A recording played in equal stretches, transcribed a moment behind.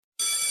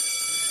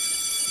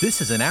This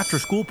is an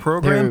after-school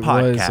program There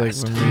it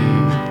was, podcast. like,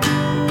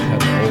 when we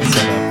had the old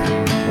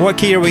setup. What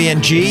key are we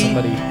in? G?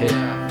 Somebody hit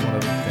one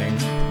of the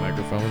things the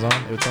microphone was on.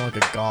 It would sound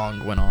like a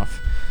gong went off.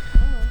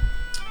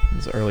 It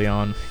was early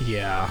on.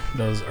 Yeah,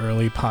 those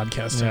early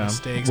podcasting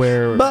mistakes.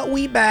 Where? But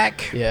we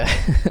back. Yeah.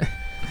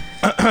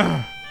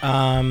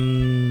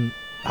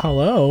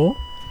 Hello.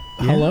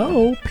 Yeah.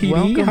 Hello, PD.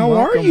 Welcome, How are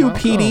welcome, you,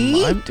 welcome.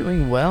 PD? I'm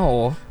doing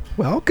well.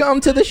 Welcome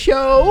to the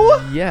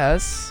show.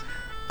 Yes.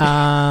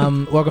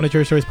 Welcome to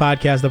Church Stories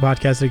Podcast. The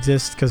podcast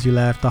exists because you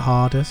laughed the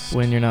hardest.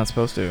 When you're not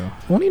supposed to.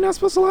 When are you not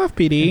supposed to laugh,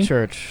 PD? In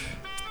church.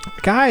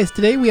 Guys,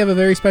 today we have a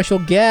very special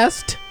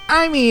guest.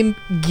 I mean,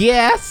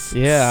 guests.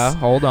 Yeah.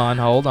 Hold on.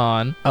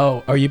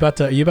 Oh, are you about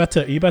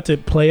to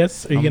play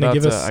us? Are you gonna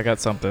give us? I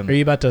got something. Are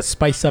you about to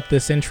spice up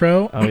this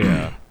intro? Oh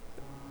yeah.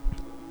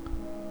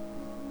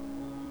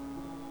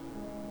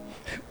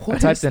 What I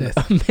typed is in this?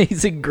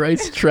 Amazing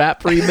Grace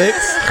Trap remix.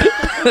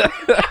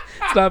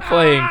 It's not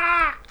playing.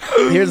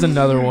 Here's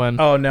another one.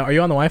 Oh no, are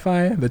you on the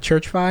Wi-Fi? The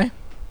church Fi?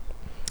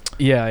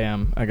 Yeah, I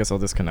am. I guess I'll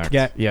disconnect.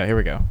 Yeah. Yeah, here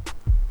we go.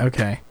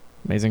 Okay,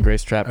 Amazing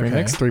Grace Trap Okay,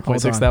 remix, hold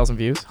 3.6 on. thousand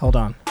views. hold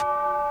on.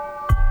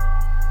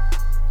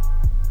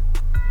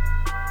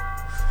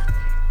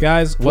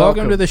 Guys,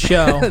 welcome to the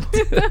show.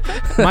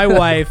 My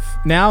wife,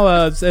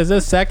 now is the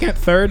second,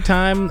 third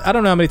time. I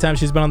don't know how many times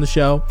she's been on the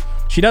show.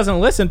 She doesn't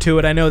listen to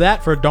it. I know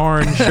that for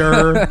darn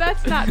sure.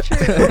 That's not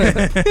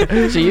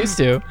true. She used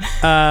to.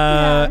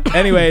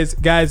 Anyways,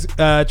 guys,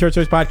 Church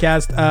Stories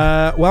Podcast.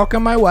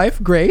 Welcome my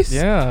wife, Grace.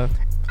 Yeah.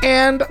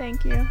 And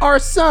Thank you. our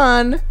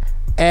son,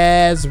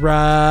 Ezra.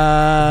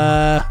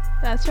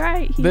 That's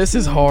right. This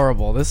is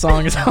horrible. This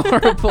song is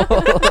horrible.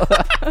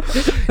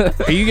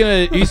 Are you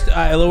gonna?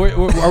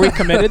 Are we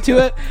committed to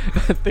it?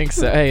 I think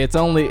so. Hey, it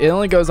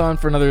only goes on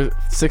for another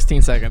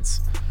 16 seconds.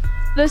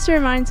 This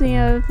reminds me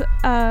of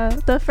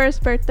the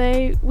first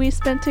birthday we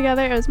spent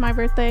together. It was my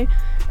birthday,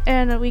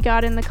 and we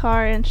got in the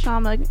car, and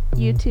Shama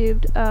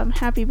YouTubed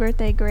 "Happy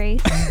Birthday,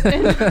 Grace."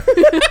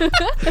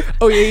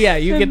 Oh yeah.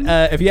 You can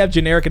if you have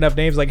generic enough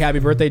names like Happy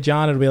Birthday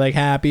John, it'll be like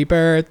Happy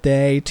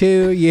Birthday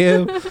to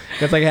you.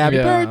 It's like Happy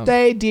Yeah.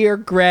 Birthday, dear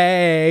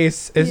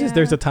Grace. It's just Yeah.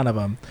 there's a ton of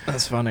them.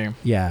 That's funny.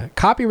 Yeah,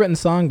 copywritten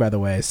song by the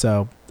way.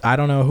 So I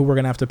don't know who we're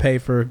gonna have to pay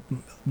for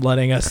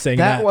letting us sing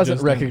that. That wasn't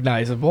just now.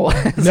 recognizable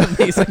as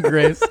Amazing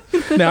Grace.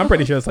 No, I'm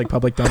pretty sure it's like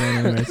public domain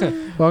anyways.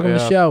 Welcome to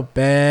the Yeah. show,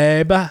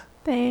 babe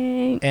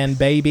Thanks. and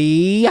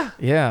baby.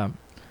 Yeah.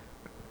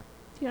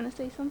 Do you want to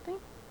say something?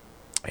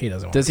 He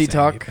doesn't. Want Does to he say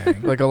talk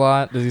anything. like a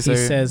lot? Does he say? He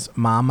says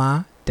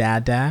mama,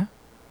 dada.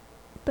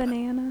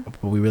 Banana.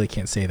 But we really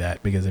can't say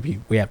that because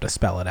we have to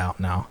spell it out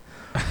now.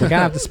 We kind of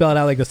have to spell it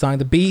out like the song,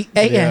 the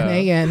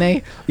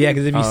B-A-N-A-N-A. Yeah,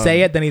 because if you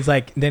say it, then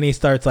he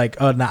starts like,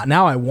 oh,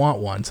 now I want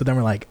one. So then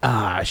we're like,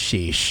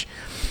 sheesh.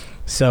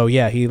 So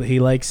yeah, he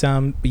likes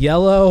the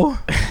yellow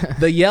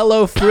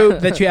fruit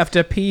that you have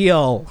to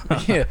peel.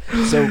 Yeah.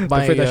 So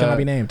The fruit that shall not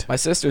be named. my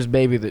sister's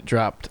baby that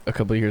dropped a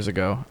couple of years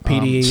ago.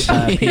 PD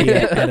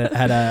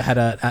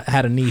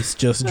had a niece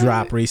just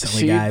drop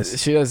recently, guys.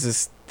 She does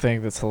this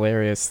thing that's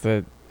hilarious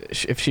that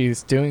if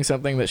she's doing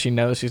something that she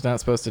knows she's not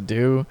supposed to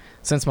do,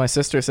 since my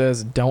sister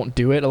says don't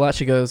do it a lot,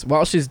 she goes,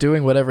 while she's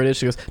doing whatever it is,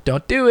 she goes,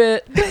 don't do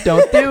it.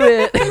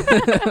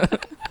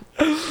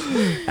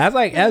 That's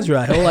like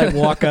Ezra. He'll like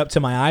walk up to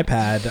my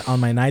iPad on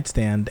my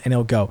nightstand and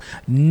he'll go,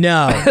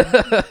 no,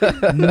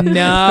 and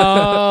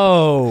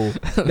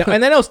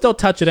then he'll still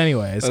touch it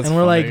anyways. That's and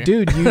we're funny. like,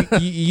 dude,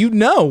 you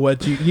know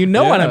what what I'm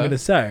Yeah. gonna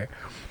say.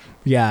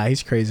 Yeah,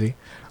 he's crazy.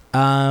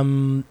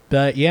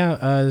 But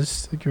yeah,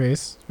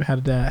 Grace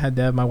had to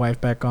have my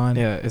wife back on.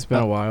 Yeah, it's been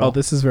a while. Oh,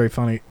 this is very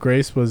funny.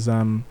 Grace was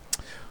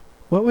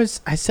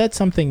I said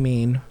something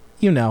mean.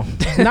 Not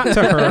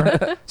to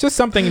her, just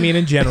something mean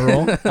in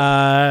general.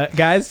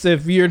 Guys,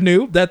 if you're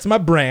new, that's my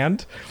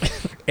brand.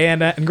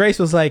 And Grace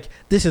was like,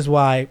 "This is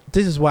why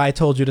I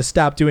told you to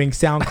stop doing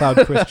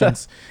SoundCloud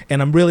Christians."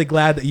 And I'm really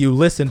glad that you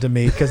listened to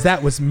me because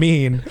that was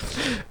mean.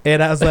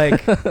 And I was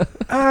like,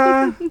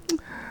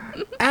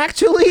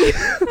 actually,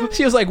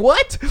 she was like,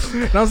 "What?"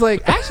 And I was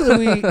like,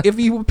 "Actually, if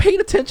you paid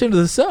attention to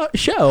the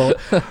show,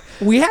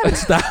 we haven't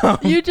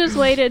stopped." You just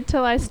waited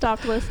till I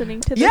stopped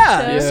listening to the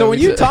Yeah. show. So when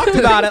you we talked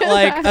about it,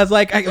 like I was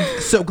like, "I'm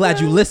so glad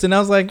you listened." I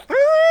was like,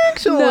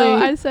 "Actually, No,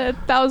 I said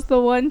that was the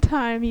one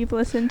time you've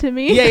listened to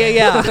me.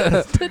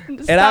 yeah."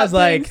 And I was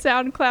like,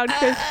 SoundCloud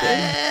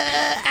Christian.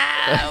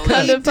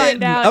 Come to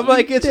find out, I'm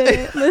like, you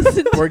didn't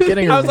listen to We're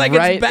getting I was like, it's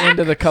right back.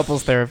 into the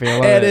couples therapy. I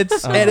love and it.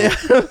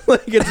 it's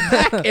like it's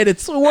back and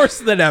it's worse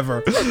than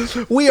ever.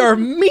 We are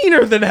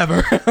meaner than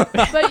ever.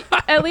 But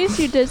at least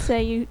you did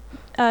say you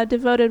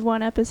devoted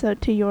one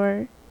episode to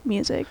your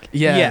music.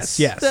 yes.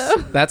 So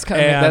That's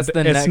kind And of that's the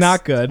it's next.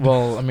 not good.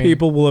 Well, I mean,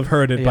 People will have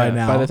heard it by yeah,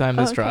 now. By the time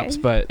this Okay. drops,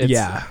 but it's,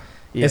 yeah,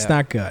 it's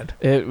not good.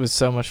 It was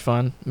so much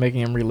fun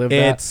making him relive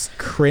that. It's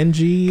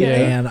cringy Good.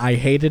 and I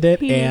hated it.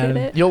 he and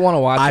hated it. You'll want to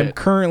watch I'm it.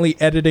 currently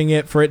editing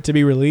it for it to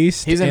be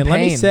released. He's in and let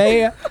me pain.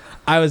 say,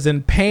 I was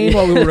in pain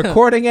while we were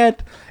recording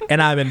it,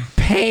 and I'm in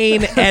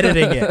pain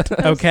editing it.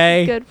 That's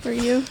Okay. Good for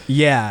you.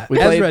 Yeah. We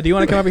Ezra, played- do you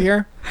want to come over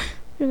here?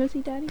 You wanna go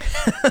see Daddy?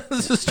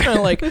 Just trying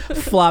to like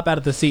flop out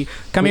of the seat.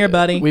 Come here,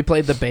 buddy. We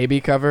played the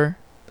baby cover.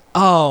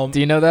 Oh, Do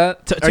you know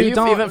that? Are you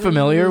even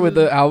familiar with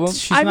the album?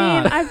 she's I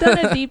not. mean, I've done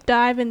a deep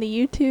dive in the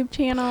YouTube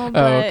channel, Oh,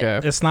 but okay.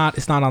 It's not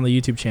on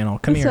the YouTube channel.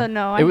 Come so here.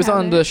 no, It was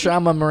on the haven't.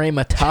 Shama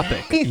Marema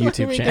Topic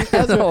YouTube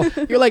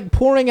channel. You're like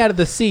pouring out of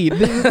the seat.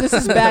 This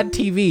is bad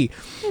TV.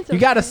 It's You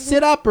got to okay.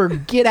 sit up or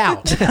get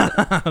out.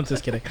 I'm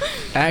just kidding.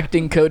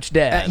 Acting coach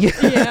dad.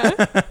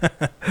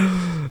 Yeah.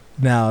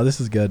 No, this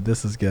is good.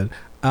 This is good.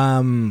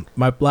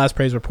 My last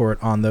praise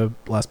report on the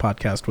last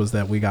podcast was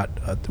that we got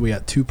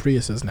 2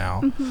 Priuses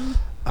now. Mhm.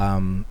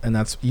 And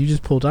that's you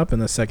just pulled up in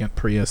the second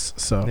Prius.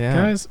 So Yeah.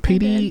 guys,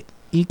 PD,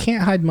 you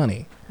can't hide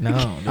money. No,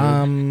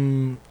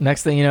 dude.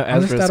 Next thing you know,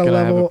 I'm just Ezra's at a gonna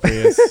have a level-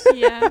 Prius.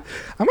 Yeah.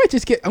 We might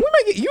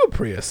get you a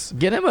Prius.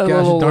 Get him a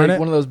Gosh little darn like, it.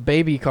 one of those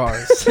baby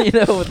cars. You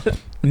know. With the,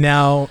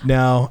 No.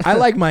 I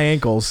like my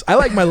ankles. I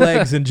like my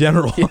legs in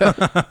general.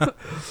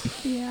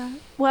 Yeah.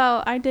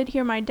 Well, I did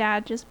hear my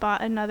dad just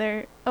bought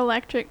another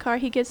electric car.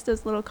 He gets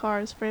those little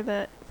cars for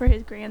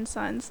his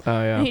grandsons. oh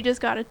And he yeah.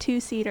 just got a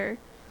 2-seater.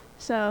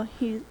 So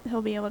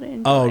he'll be able to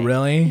enjoy. Oh,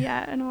 really?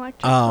 Yeah, an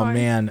electric Oh car.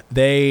 man,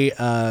 they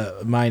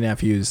my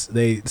nephews,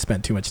 they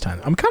spent too much time.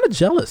 I'm kind of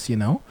jealous, you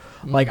know.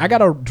 Like I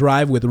gotta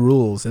drive with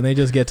rules, and they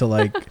just get to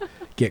like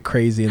get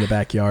crazy in the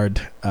backyard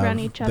Run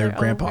of each their other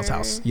grandpa's over.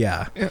 house.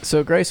 Yeah. Yeah,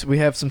 so Grace, we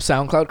have some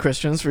SoundCloud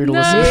Christians for you to No.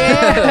 listen to.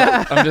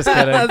 Yeah. I'm just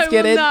kidding. Let's I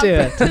get will not into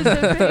it.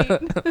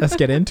 participate. Let's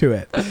get into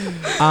it.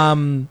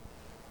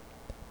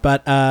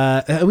 But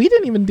we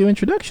didn't even do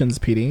introductions,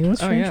 PD.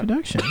 What's your Oh, yeah.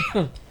 introduction?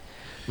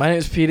 My name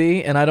is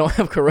PD, and I don't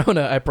have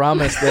corona. I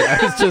promise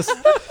that I was just.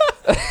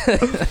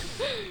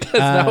 That's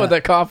not what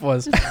that cough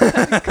was.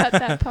 Cut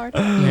that part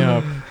out.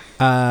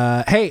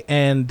 Yeah. Hey,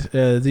 and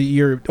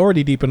you're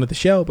already deep into the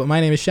show, but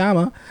my name is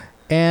Shama,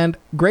 and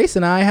Grace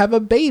and I have a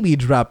baby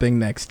dropping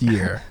next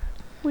year.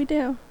 We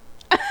do.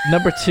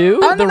 Number 2,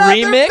 the Another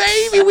remix.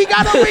 baby. We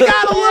got a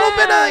little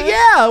bit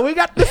of we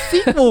got the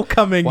sequel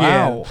coming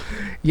Wow. in.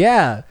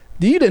 Yeah.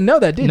 You didn't know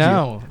that, did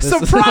No. you? This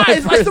is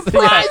Surprise! my I first-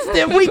 surprised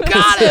him. We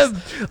got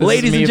him.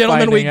 Ladies me and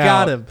gentlemen, we finding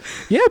got out. him.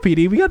 Yeah,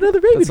 PD, we got another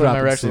baby That's what my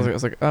dropping reaction was. soon. I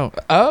was like,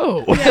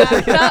 oh.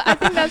 Yeah, I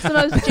think that's the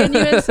most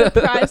genuine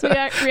surprise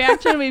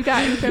reaction we've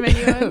gotten from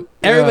anyone.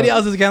 Everybody Yeah.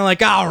 else is kind of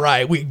like, all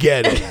right, we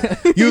get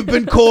it. You've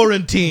been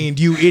quarantined,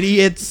 you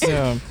idiots.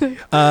 Yeah.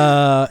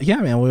 Yeah,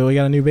 man, we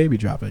got a new baby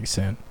dropping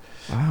soon.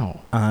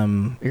 Wow. You're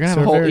You're gonna have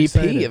a whole EP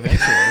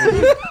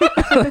eventually.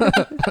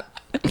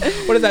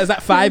 What is that? Is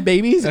that 5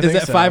 babies? I Is think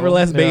that 5 or so.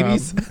 less Yeah.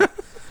 babies?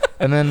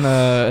 And then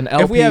an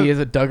If we LP have- is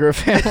a Duggar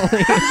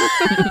family.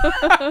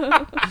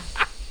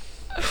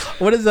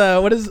 What is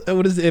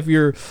if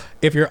you're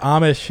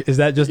Amish? Is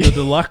that just the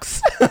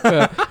deluxe? Or if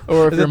Is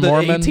you're it the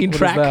Mormon, 18 what is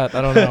track? that?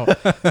 I don't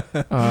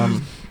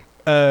know.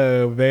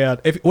 Oh man!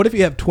 What if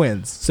you have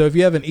twins? So if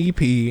you have an EP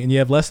and you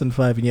have less than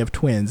 5 and you have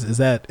twins,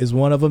 is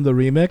one of them the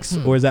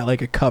remix or is that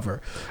like a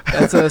cover?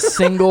 That's a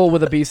single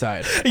with a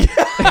B-side.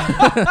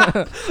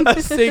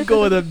 A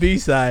single with a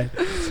B-side.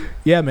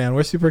 Yeah, man,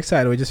 we're super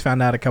excited. We just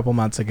found out a couple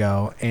months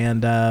ago,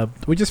 and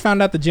we just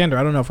found out the gender.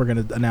 I don't know if we're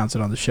gonna announce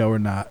it on the show or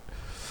not.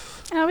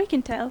 Oh, we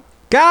can tell.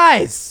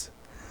 Guys,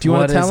 do you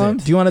want What to tell is them?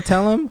 it? Do you want to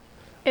tell them?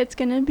 It's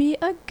gonna be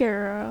a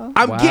girl.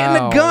 I'm getting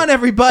a Wow. gun,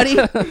 everybody.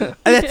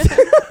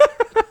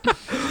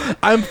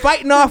 I'm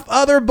fighting off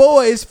other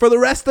boys for the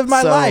rest of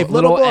my So, life.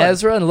 little boy.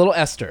 Ezra and little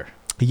Esther.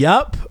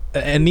 Yup.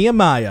 And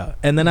Nehemiah.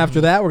 And then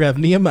after that, we're going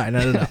to have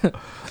Nehemiah.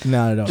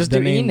 No. Just The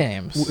do name-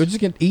 E-names. We're just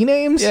going to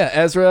E-names? Yeah,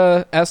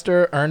 Ezra,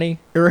 Esther, Ernie.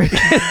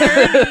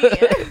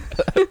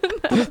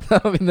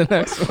 That'll be the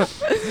next one.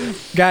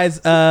 Guys,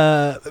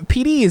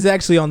 PD is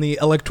actually on the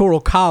Electoral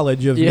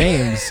College of Yeah.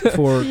 names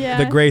for Yeah.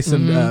 the Grace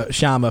and Mhm.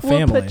 Shama We'll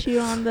family. put you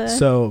on the.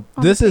 So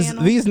on this the is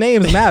panel. these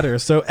names matter.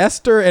 So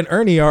Esther and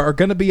Ernie are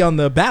going to be on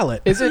the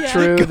ballot. Is it Yeah.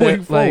 true Going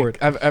that forward.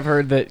 I've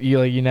heard that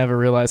you never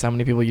realize how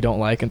many people you don't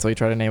like until you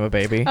try to name a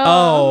baby?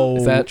 Oh,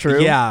 Is that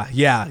true? Yeah,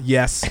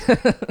 yes,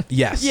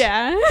 yes.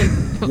 Yeah.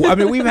 I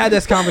mean, we've had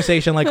this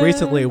conversation like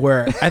recently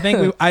where I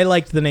think I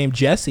liked the name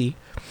Jesse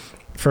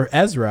for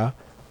Ezra,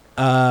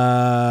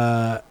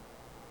 and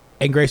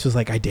Grace was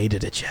like, "I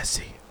dated a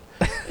Jesse,"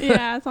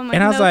 Yeah. So I'm like,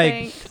 And I was no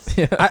like-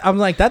 thanks. I'm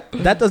like,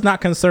 that does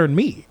not concern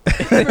me,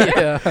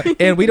 Yeah.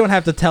 and we don't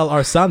have to tell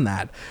our son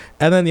that.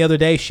 And then the other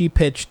day, she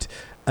pitched.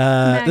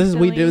 This is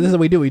what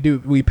we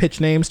do. We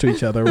pitch names to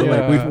each other. We're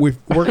Yeah. like we've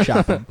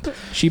workshop them.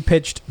 She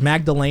pitched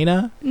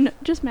Magdalena, No,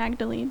 just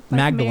Magdalene.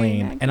 Like Mary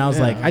Magdalene, and I was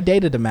Yeah. like, I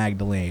dated a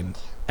Magdalene.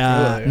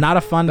 Really? Not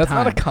a fun That's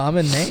time. not a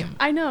common name.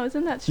 I know,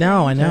 isn't that strange?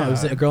 No, I know. Yeah. It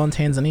was a girl in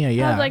Tanzania.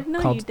 Yeah. I was like, no,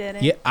 called- you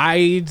didn't. Yeah,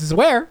 I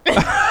swear.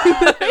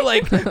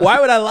 Like,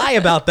 why would I lie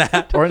about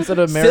that? Or instead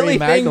of Mary Silly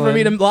Magdalene, thing for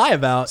me to lie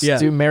about. just Yeah.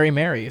 do Mary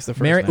Mary is the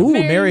first Mary. name. Ooh,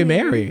 Mary,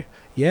 Mary.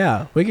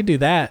 Yeah, we could do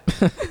that.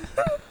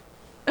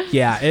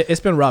 Yeah, it's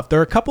been rough. There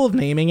are a couple of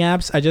naming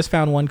apps. I just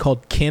found one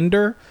called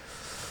Kinder.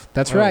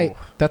 That's Oh. right.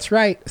 That's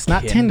right. It's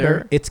not Tinder.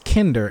 Kinder? It's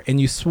Kinder, and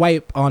you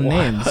swipe on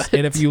names.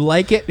 And if you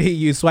like it,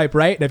 you swipe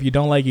right. And if you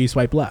don't like it, you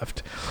swipe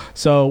left.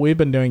 So we've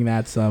been doing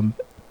that some.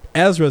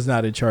 Ezra's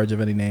not in charge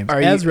of any names.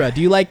 Are you- Ezra,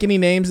 do you like any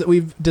names that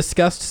we've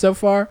discussed so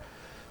far?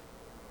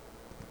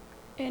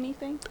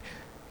 anything.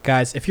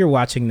 Guys, if you're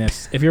watching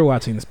this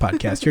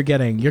podcast, you're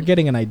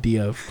getting an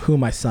idea of who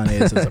my son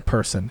is as a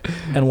person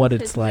and what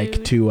it's His like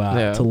mood.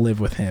 to live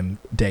with him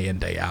day in,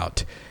 day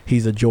out.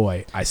 He's a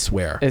joy, I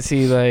swear. Is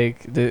he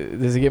like?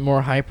 Does he get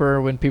more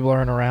hyper when people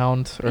aren't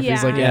around, or if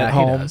he's like Yeah. at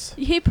home? He does.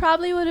 He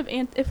probably would have,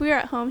 if we were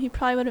at home, he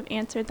probably would have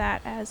answered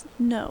that as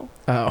no.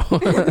 Oh,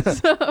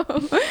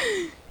 So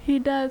he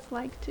does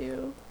like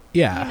to,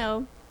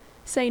 Yeah.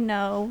 say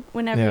no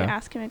whenever you Yeah.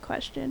 ask him a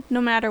question,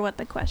 no matter what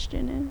the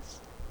question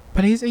is.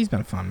 But he's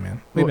been fun,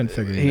 man. We've been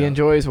figuring it He out.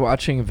 enjoys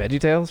watching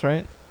VeggieTales,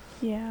 right?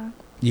 Yeah.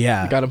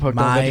 Yeah. You got him hooked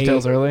on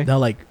VeggieTales early. No,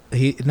 like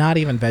he not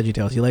even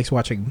VeggieTales. He likes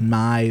watching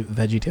my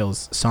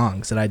VeggieTales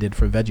songs that I did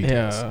for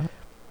VeggieTales Yeah.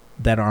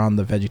 that are on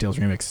the VeggieTales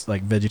remix,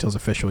 like VeggieTales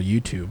official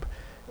YouTube.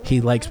 He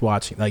likes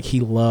watching, like he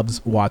loves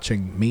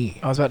watching me.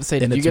 I was about to say,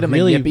 And did you it's get him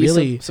really, a Yippee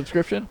really-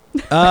 subscription?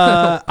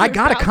 I You're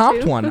got a about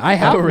comped to. one. I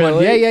have Oh,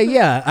 really? one.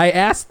 Yeah. I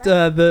asked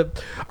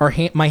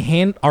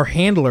our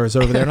handlers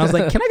over there, and I was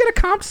like, "Can I get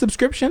a comp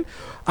subscription?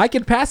 I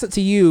could pass it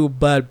to you,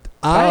 but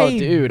I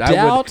dude, I would-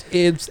 doubt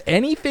it's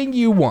anything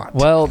you want."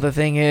 Well, the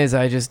thing is,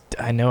 I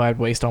know I'd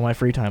waste all my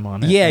free time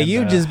on it. Yeah, and,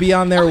 you just be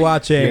on there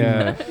watching.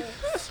 Yeah. What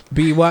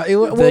The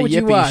would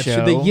you Yippee watch?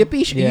 Show. The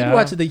Yippee Show. Yeah. You'd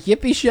watch the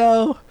Yippee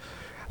Show.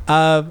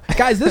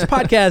 Guys, this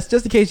podcast,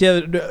 just in case you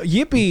have,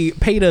 Yippee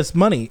paid us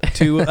money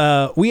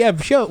to. We have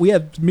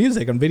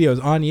music and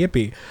videos on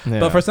Yippee, Yeah.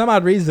 but for some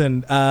odd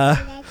reason,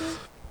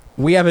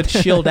 we haven't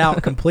chilled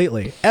out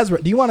completely.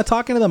 Ezra, do you want to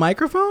talk into the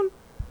microphone?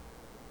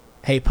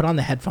 Hey, put on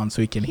the headphones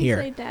so he can He hear.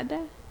 say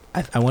dada.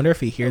 I wonder if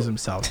he hears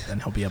himself,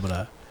 then he'll be able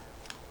to.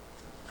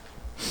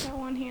 Got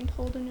one hand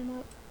holding him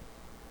up.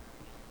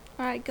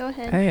 All right, go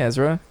ahead. Hey,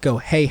 Ezra. Go,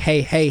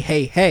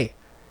 hey.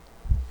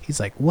 He's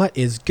like, what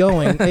is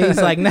going? He's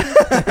like, nah.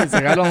 He's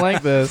like, I don't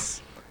like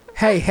this.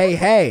 Hey.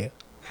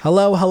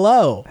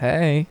 Hello.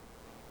 Hey.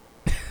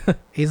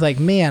 He's like,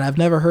 man, I've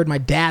never heard my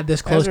dad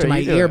this close Ezra, to my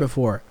you do ear it.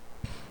 before.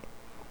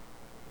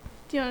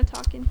 Do you want to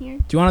talk in here?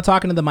 Do you want to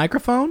talk into the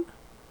microphone?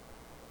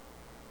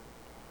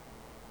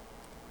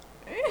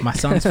 My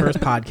son's first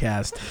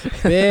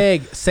podcast.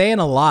 Big, saying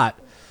a lot.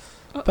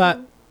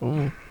 But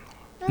Ooh.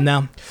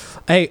 no.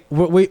 Hey,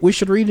 we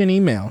should read an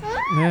email.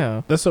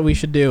 Yeah. That's what we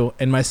should do.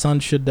 And my son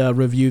should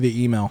review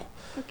the email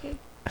Okay.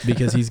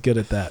 because he's good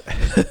at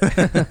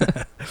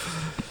that.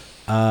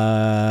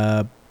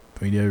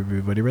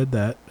 Everybody read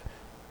that.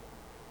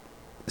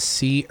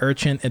 Sea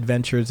Urchin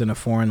Adventures in a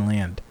Foreign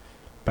Land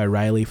by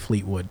Riley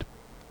Fleetwood.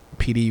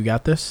 PD, you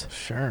got this?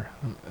 Sure.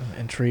 I'm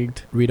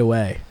intrigued. Read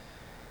away.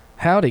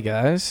 Howdy,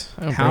 guys.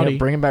 Howdy.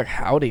 Bringing back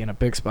Howdy in a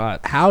big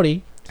spot.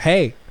 Howdy.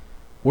 Hey,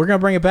 we're going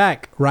to bring it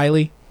back,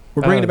 Riley.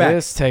 We're bringing it back.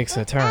 This takes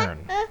a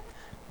turn.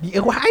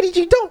 Why did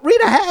you don't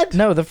read ahead?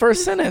 No, the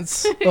first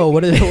sentence. Oh,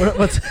 what's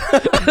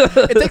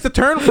it takes a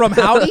turn from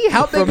howdy?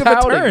 How big From of a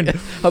howdy. turn?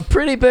 A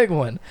pretty big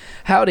one.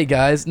 Howdy,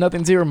 guys.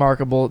 Nothing too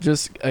remarkable.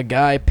 Just a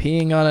guy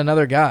peeing on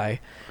another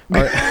guy.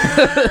 Or-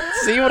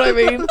 See what I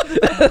mean?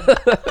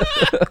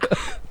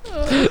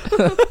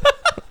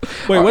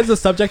 Wait, what's the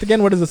subject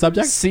again? What is the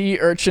subject? Sea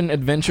urchin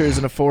adventures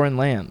in a foreign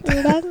land.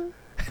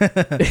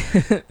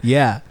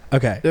 Yeah.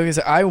 Okay. Because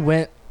I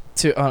went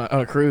on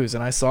a cruise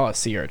and I saw a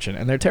sea urchin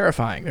and they're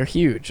terrifying. They're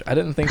huge. I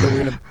didn't think that we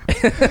were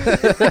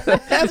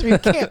gonna. That's you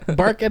can't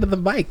bark into the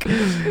mic.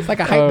 It's like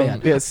a hype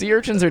man. Yeah, sea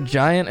urchins are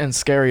giant and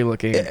scary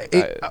looking.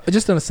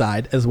 Just an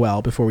aside as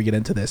well before we get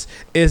into this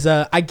is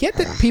I get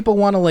that people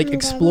want to like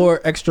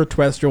explore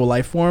extraterrestrial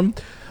life form,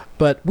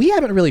 but we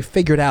haven't really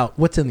figured out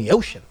what's in the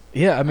ocean.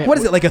 Yeah, I mean, What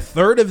is it, like a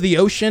third of the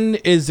ocean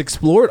is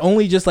explored?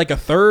 Only just like a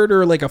third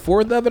or like a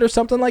fourth of it or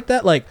something like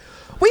that? Like,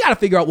 we got to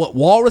figure out what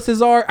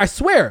walruses are. I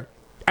swear,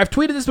 I've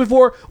tweeted this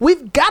before.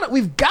 We've got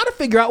to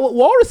figure out what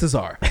walruses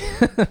are.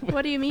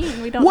 What do you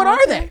mean? We don't. What know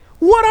are that? they?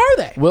 What are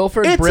they?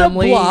 Wilford It's a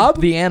Brimley, blob.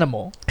 the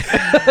animal.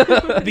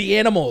 The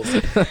animals.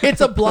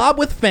 It's a blob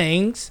with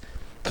fangs,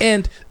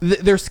 and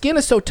their skin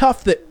is so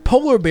tough that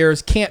polar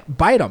bears can't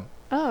bite them.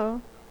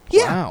 Oh.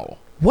 Yeah. Wow.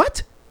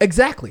 What?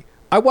 Exactly.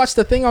 I watched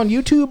a thing on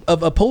YouTube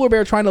of a polar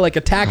bear trying to like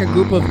attack a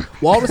group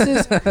of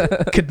walruses.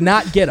 Could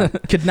not get him.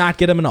 Could not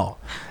get him at all.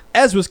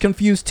 Ezra's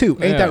confused too.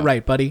 Ain't Yeah. that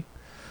right, buddy?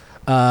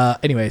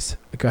 Anyways,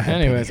 go ahead.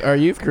 Anyways, Penny. our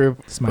youth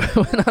group Smart.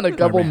 went on a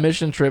couple man.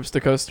 mission trips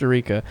to Costa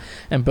Rica,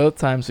 and both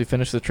times we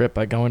finished the trip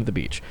by going to the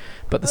beach.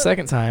 But the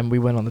second time we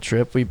went on the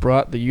trip, we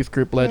brought the youth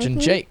group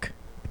legend Jake.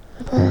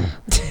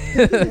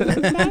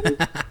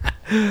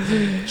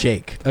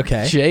 Jake.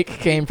 Okay. Jake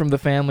came from the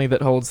family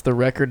that holds the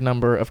record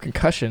number of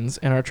concussions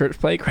in our church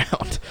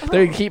playground.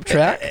 There, you keep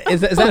track.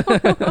 Is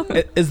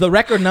that is the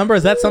record number?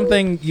 Is that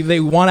something they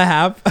want to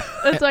have?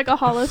 It's like a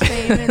Hall of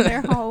Fame in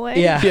their hallway.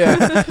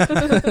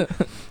 Yeah.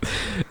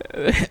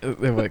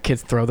 What,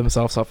 kids throw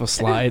themselves off of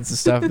slides and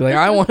stuff. Be like,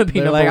 I want to be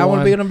They're number like, I one.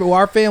 want to be number.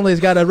 Our family's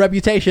got a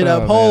reputation to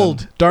Oh,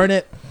 uphold. Darn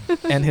it.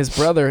 And his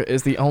brother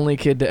is the only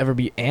kid to ever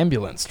be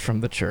ambulanced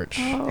from the church.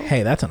 Oh.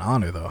 Hey, that's an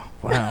honor though.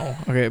 Wow.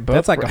 Okay, both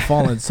That's like a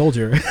fallen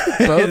soldier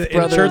both in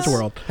brothers church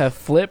world. have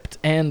flipped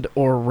and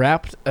or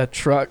wrapped a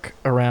truck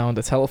around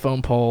a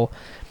telephone pole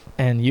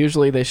and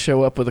usually they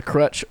show up with a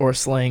crutch or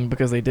sling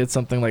because they did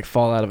something like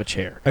fall out of a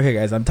chair. Okay,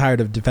 guys, I'm tired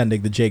of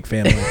defending the Jake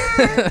family.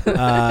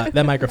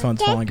 That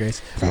microphone's falling,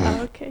 Grace.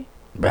 Oh, okay.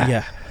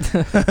 Yeah.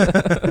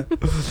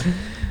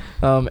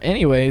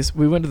 Anyways,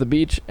 we went to the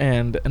beach,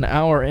 and an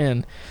hour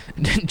in,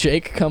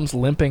 Jake comes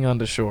limping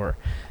onto shore.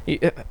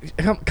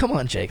 Come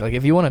on, Jake. Like,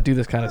 if you want to do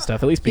this kind of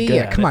stuff, at least be good.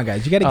 Yeah, at come it. on,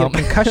 guys. You got to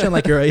get concussion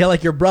like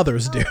your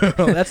brothers do.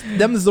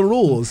 Them's the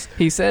rules.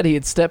 He said he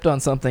had stepped on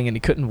something and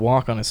he couldn't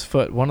walk on his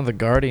foot. One of the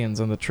guardians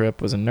on the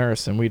trip was a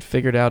nurse, and we'd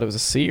figured out it was a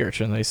sea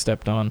urchin they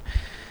stepped on.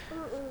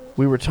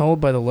 We were told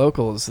by the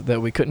locals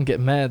that we couldn't get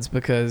meds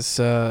because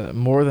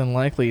more than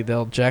likely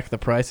they'll jack the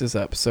prices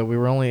up. So we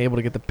were only able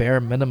to get the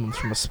bare minimum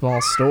from a small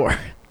store.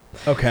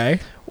 Okay.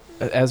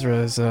 Ezra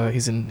is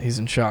he's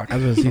in shock.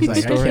 He's like,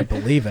 I can't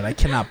believe it. I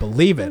cannot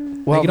believe it.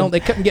 Well, Like, they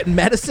couldn't get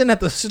medicine at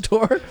the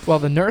store. While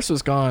the nurse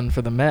was gone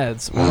for the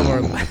meds, one of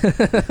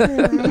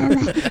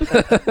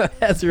our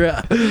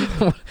Ezra.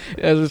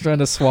 Ezra's trying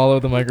to swallow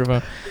the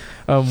microphone.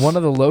 One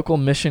of the local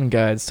mission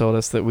guides told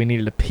us that we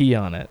needed to pee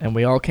on it, and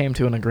we all came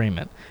to an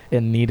agreement.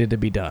 It needed to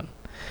be done.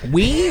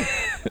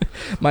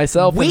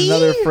 Myself and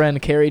another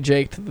friend carried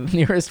Jake to the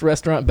nearest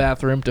restaurant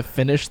bathroom to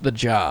finish the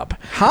job.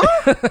 Huh?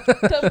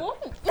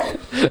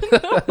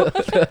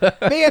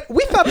 Man,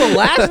 we thought the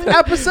last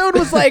episode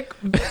was like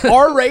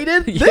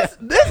R-rated. Yeah.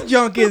 This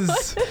junk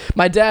is.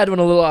 My dad went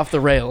a little off the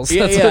rails.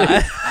 Yeah,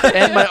 That's what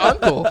and my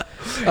uncle.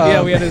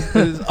 Yeah, we had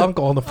his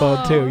uncle on the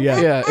phone too. Yeah.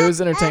 Yeah, it was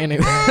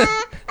entertaining.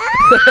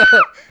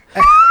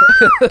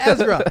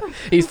 Ezra,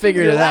 He's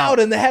figured you're it loud out.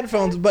 in the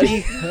headphones,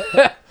 buddy.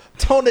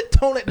 Tone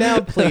it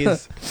down,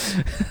 please.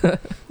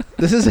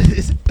 This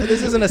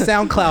isn't a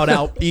SoundCloud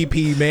out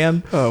EP,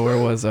 man. Oh, where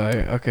was I?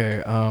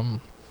 Okay.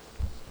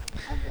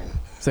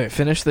 So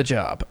finish the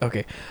job.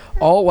 Okay.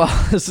 All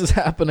while this is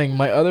happening,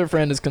 my other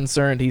friend is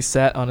concerned. He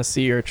sat on a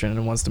sea urchin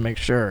and wants to make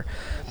sure.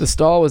 The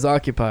stall was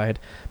occupied,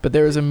 but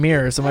there was a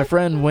mirror, so my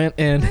friend went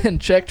in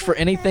and checked for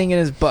anything in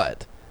his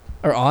butt.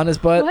 Or on his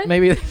butt, What?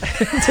 maybe.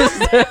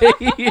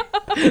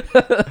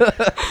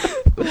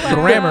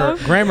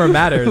 Grammar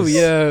matters. Oh,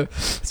 yeah,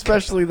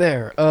 especially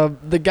there.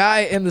 The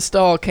guy in the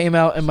stall came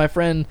out, and my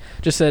friend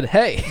just said,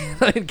 "Hey,"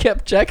 and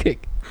kept checking.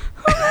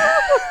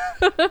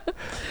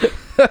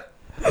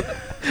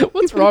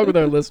 What's wrong with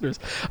our listeners?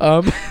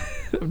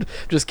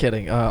 Just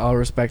kidding. All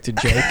respect to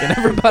Jake and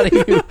everybody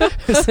who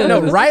sent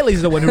No, this.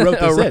 Riley's the one who wrote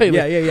this Riley. in.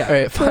 Yeah. All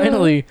right,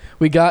 finally,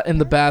 we got in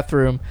the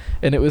bathroom,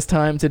 and it was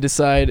time to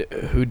decide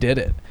who did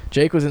it.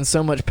 Jake was in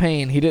so much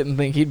pain, he didn't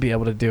think he'd be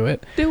able to do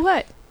it. Do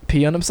what?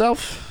 Pee on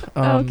himself.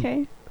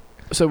 Okay.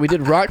 So we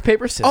did rock,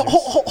 paper, scissors.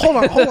 Oh,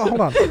 hold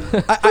on.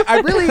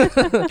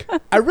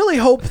 I really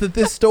hope that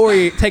this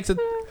story takes the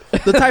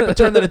type of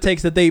turn that it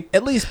takes, that they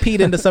at least peed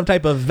into some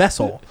type of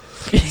vessel,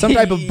 some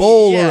type of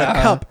bowl or a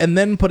cup, and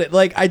then put it.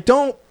 Like, I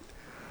hope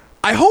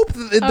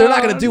that they're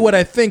not going to do what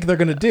I think they're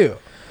going to do.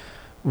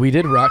 We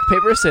did rock,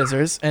 paper,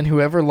 scissors, and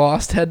whoever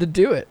lost had to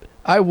do it.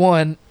 I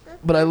won,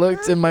 but I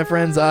looked in my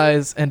friend's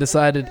eyes and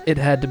decided it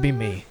had to be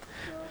me.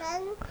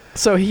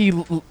 So he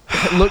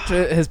looked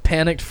at his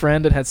panicked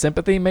friend and had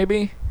sympathy,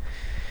 maybe?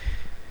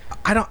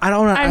 I don't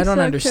so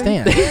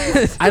understand.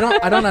 I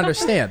don't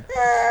understand.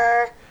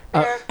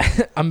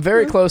 I'm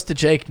very close to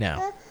Jake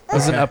now.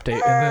 As an update.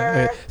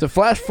 Okay. So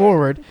flash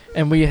forward,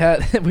 and we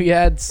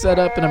had set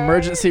up an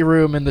emergency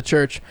room in the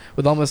church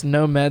with almost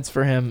no meds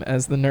for him,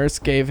 as the nurse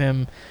gave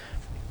him.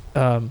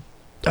 Oh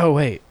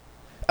wait.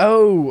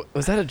 Oh,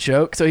 was that a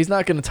joke? So he's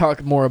not going to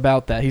talk more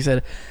about that. He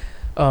said,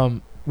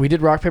 we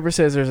did rock, paper,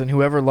 scissors, and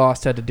whoever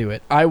lost had to do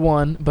it. I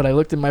won, but I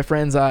looked in my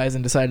friend's eyes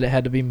and decided it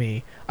had to be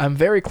me. I'm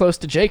very close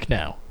to Jake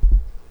now.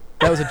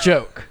 That was a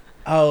joke.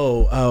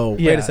 Oh,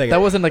 Yeah, wait a second.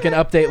 that wasn't like an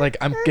update. Like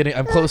I'm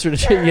closer to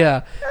Jake.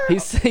 Yeah,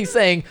 he's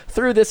saying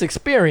through this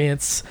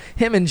experience,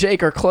 him and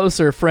Jake are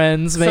closer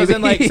friends. Maybe.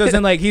 So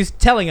then, he's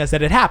telling us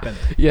that it happened.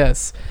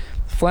 Yes.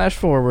 Flash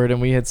forward,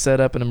 and we had set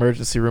up an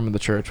emergency room in the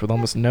church with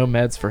almost no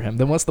meds for him.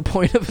 Then what's the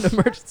point of an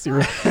emergency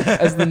room?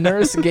 As the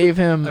nurse gave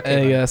him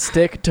a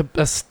stick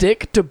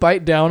to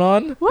bite down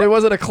on. What? There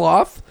wasn't a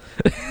cloth.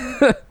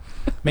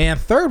 Man,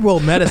 third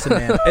world medicine,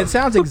 man. It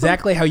sounds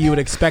exactly how you would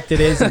expect it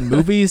is in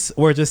movies,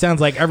 where it just sounds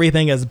like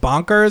everything is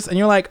bonkers, and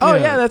you're like, oh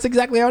Yeah. yeah, that's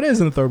exactly how it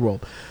is in the third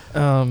world.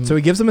 So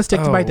he gives him a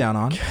stick to bite down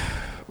on.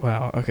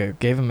 Wow. Okay.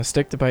 Gave him a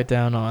stick to bite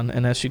down on,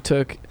 and as she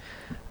took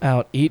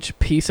out each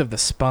piece of the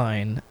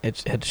spine,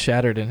 it had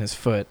shattered in his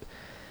foot.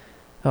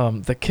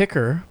 The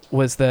kicker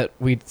was that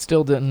we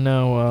still didn't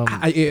know.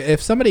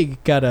 If somebody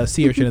got a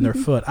sea urchin in their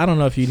foot, I don't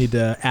know if you need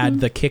to add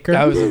the kicker.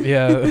 That was in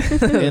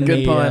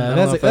good pun. I don't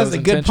know if that That's was a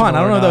good pun. intentional I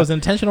don't or know if that not. was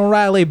intentional,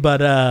 Riley,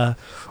 but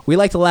we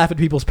like to laugh at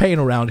people's pain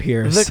around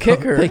here. The so,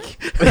 kicker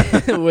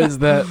was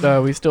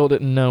that we still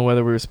didn't know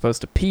whether we were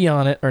supposed to pee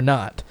on it or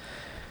not.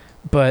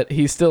 But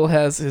he still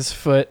has his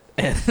foot,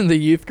 and the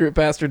youth group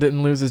pastor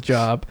didn't lose his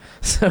job.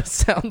 So it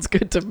sounds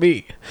good to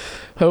me.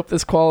 Hope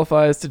this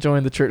qualifies to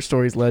join the Church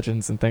Stories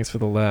Legends, and thanks for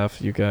the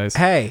laugh, you guys.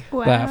 Hey,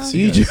 Wow. Laughs,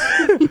 you guys.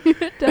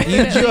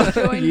 Definitely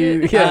joined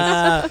it.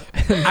 Yes.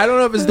 I don't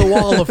know if it's the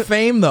Wall of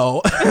Fame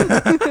though.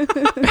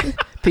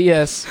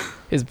 P.S.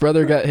 His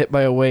brother got hit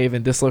by a wave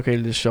and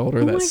dislocated his shoulder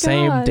Oh my that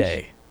same gosh.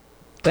 day.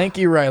 Thank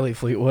you, Riley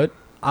Fleetwood.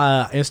 In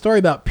a story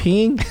about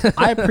peeing,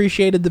 I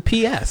appreciated the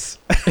PS.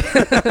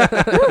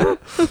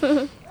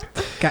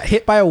 Got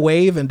hit by a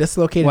wave and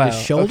dislocated Wow, his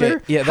shoulder.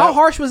 okay. Yeah, How that-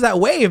 harsh was that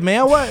wave,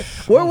 man?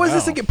 Where was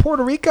this wow. again?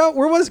 Puerto Rico?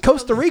 Where was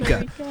Costa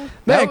Rica? Man,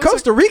 That was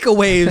Costa Rica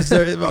waves,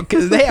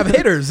 they have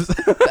hitters.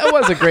 That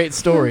was a great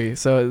story,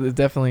 so it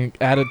definitely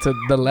added to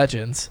the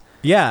legends.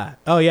 Yeah.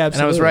 Oh, yeah, And I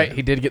absolutely. was right.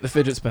 He did get the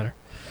fidget spinner.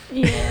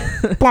 Yeah.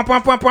 Bwomp,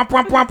 bwomp, bwomp, bwomp,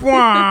 bwomp, bwomp,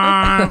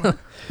 bwomp.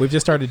 We've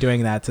just started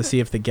doing that to see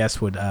if the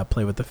guests would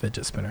play with the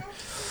fidget spinner.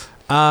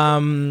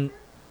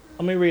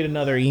 Let me read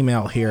another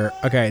email here.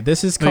 Okay,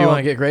 this is Do you called... want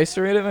to get Grace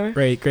to read it, maybe?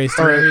 Great, Grace.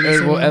 Or, read this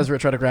will email? Ezra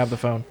try to grab the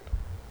phone?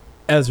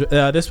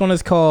 Ezra, this one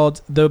is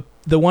called the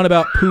one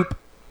about poop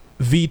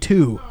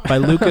V2 by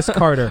Lucas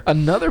Carter.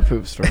 Another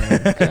poop story.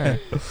 Okay.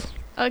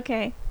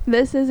 Okay,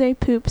 this is a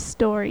poop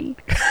story.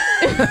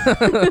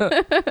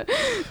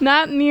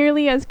 Not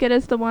nearly as good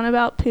as the one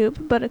about poop,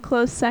 but a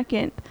close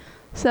second.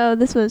 So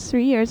this was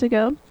 3 years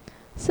ago.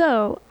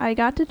 So I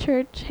got to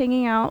church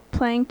hanging out,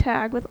 playing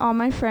tag with all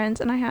my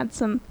friends, and I had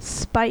some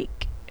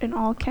Spike in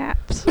all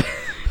caps.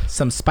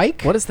 Some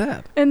Spike? What is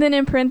that? And then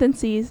in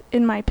parentheses,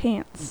 in my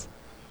pants.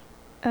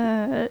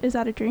 Is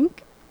that a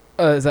drink?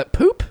 Is that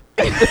poop?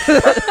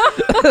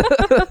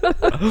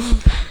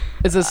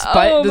 Is a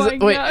spike? Oh my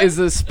Wait, God. is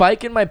the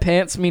spike in my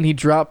pants mean he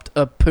dropped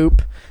a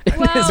poop?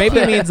 Well, Maybe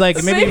it means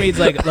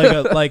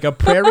like a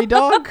prairie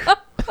dog.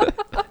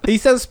 He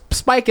says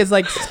Spike is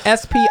like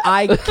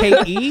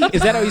S-P-I-K-E.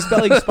 Is that how he's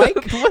spelling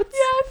Spike?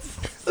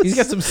 Yes. He's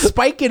got some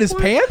spike in his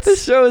This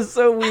pants. show is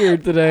so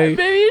weird today.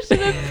 Maybe you should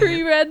have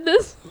pre-read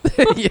this.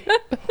 Yeah.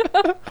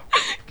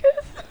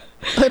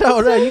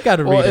 No, you got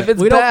to read Well, it. if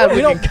it's we bad, don't,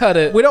 we can cut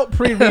it. we don't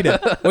pre-read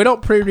it. We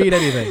don't pre-read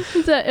anything.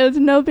 So it was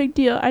no big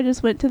deal. I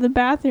just went to the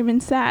bathroom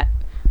and sat.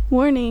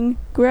 Warning,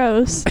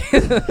 gross.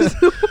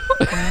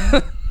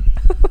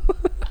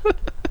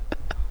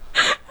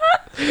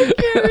 I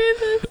can't read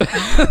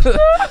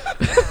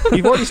this.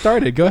 You've already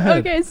started. Go ahead.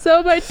 Okay,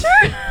 so my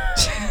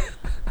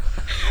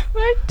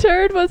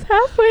turd was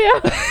halfway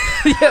out.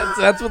 Yes,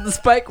 that's what the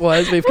spike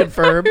was. We've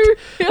confirmed. I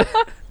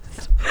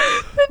realized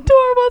the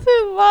door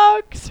wasn't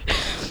locked.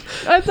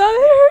 I thought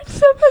I heard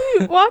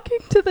somebody walking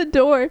to the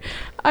door.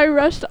 I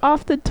rushed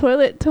off the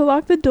toilet to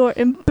lock the door,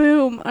 and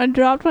boom, I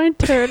dropped my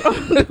turd on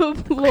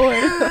the floor.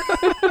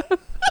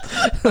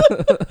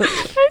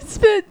 I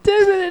spent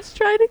 10 minutes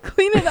trying to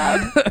clean it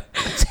up.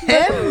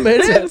 10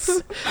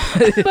 minutes.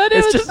 But it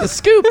It's was just a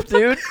scoop,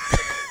 dude.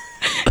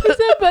 he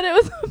said, but it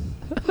was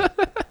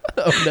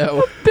Oh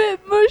no. a bit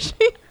mushy.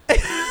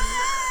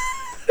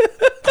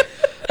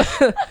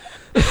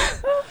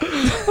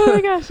 Oh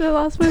my gosh, I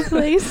lost my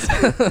place.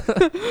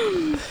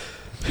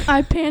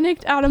 I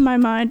panicked out of my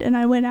mind and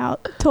I went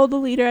out, told the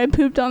leader I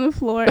pooped on the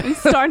floor, and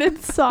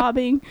started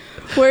sobbing.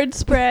 Word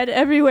spread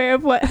everywhere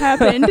of what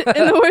happened.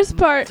 And the worst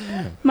part,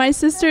 my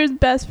sister's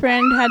best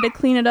friend had to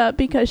clean it up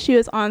because she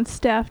was on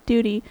staff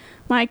duty.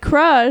 My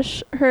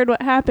crush heard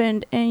what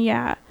happened, and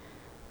yeah,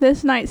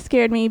 this night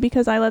scared me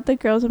because I let the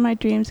girls of my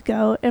dreams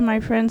go, and my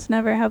friends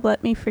never have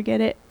let me forget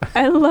it.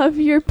 I love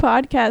your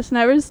podcast.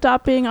 Never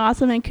stop being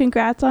awesome, and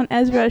congrats on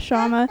Ezra,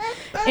 Shama,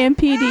 and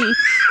PD.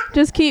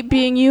 Just keep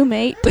being you,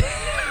 mate.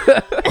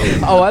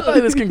 Oh, I thought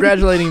he was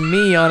congratulating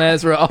me on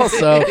Ezra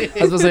also. I was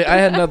going to say, I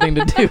had nothing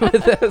to do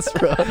with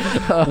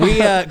Ezra. We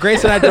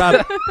Grace and I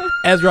drop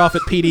Ezra off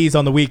at PD's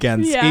on the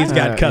weekends. Yeah. He's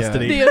got Yeah.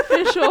 custody. The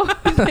official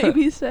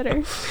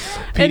babysitter.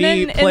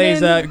 PD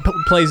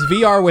plays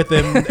VR with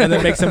him and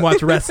then makes him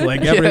watch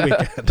wrestling every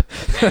weekend.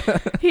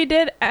 He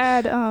did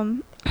add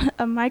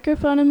a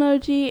microphone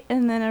emoji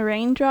and then a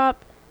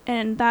raindrop,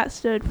 and that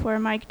stood for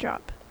mic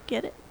drop.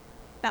 Get it?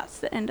 That's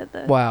the end of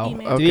the Wow,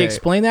 email. okay. Did he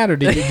explain that, or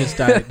did you just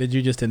did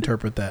you just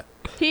interpret that?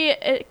 He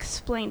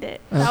explained it.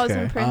 That was in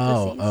Okay.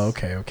 parentheses. Oh,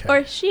 okay.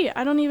 Or she.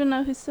 I don't even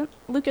know who sent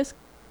Lucas.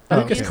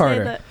 Lucas you say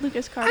Carter. that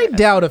Lucas Carter. I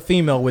doubt a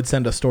female would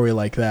send a story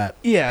like that.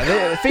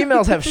 Yeah, the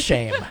females have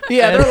shame.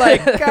 Yeah, they're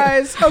like,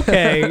 guys,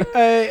 okay,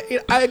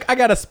 I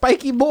got a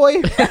spiky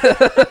boy.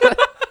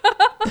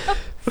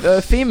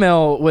 A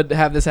female would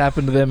have this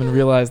happen to them and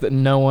realize that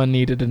no one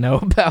needed to know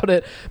about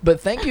it.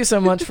 But thank you so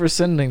much for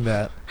sending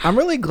that. I'm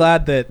really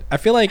glad that I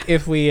feel like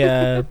if we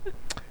read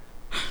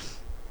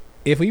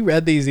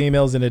these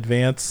emails in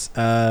advance,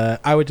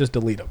 I would just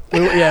delete them. We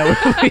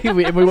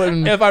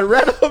wouldn't. If I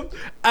read them,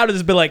 I would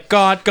just be like,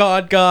 God.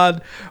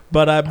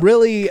 But I'm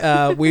really,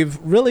 we've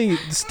really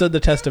stood the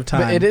test of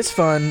time. But it is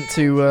fun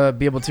to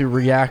be able to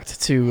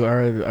react to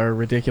our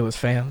ridiculous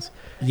fans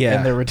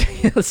and their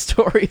ridiculous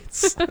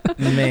stories.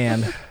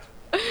 Man.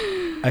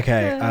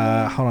 Okay,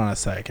 hold on a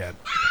second.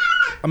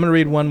 I'm gonna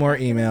read one more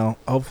email.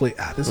 Hopefully,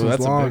 this Ooh, was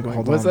that's a long. big one.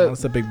 Hold What's on, that?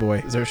 that's a big boy.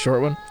 Is there a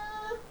short one?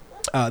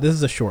 This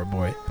is a short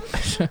boy.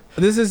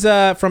 This is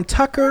from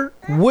Tucker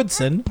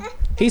Woodson.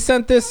 He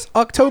sent this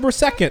October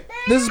 2nd.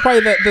 This is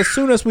probably the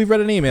soonest we've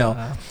read an email.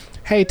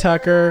 Hey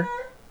Tucker.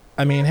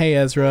 Hey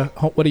Ezra.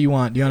 What do you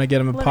want? Do you want to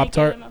get him a Let me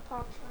Pop-Tart? get him a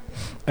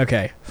Pop-Tart.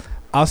 Okay.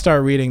 I'll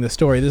start reading the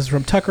story. This is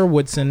from Tucker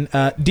Woodson.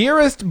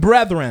 Dearest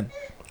brethren,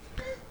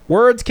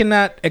 Words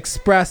cannot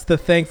express the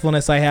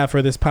thankfulness I have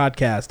for this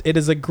podcast. It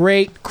is a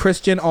great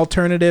Christian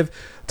alternative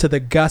to the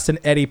Gus and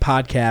Eddie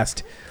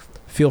podcast.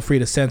 Feel free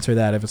to censor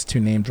that if it's too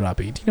name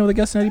droppy. Do you know the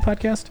Gus and Eddie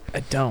podcast? I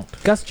don't.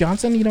 Gus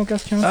Johnson? You know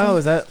Gus Johnson? Oh,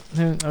 is that?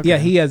 Okay. Yeah,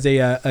 he has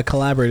a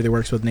collaborator that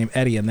works with named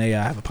Eddie, and they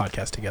have a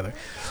podcast together.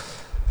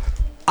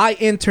 I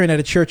intern at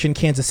a church in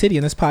Kansas City,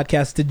 and this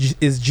podcast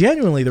is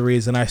genuinely the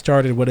reason I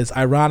started what is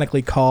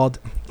ironically called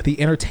the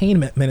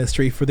entertainment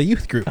ministry for the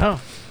youth group. Oh.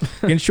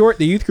 In short,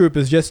 the youth group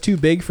is just too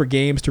big for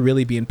games to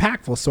really be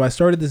impactful, so I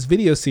started this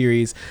video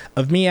series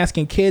of me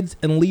asking kids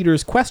and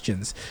leaders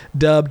questions,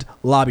 dubbed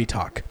Lobby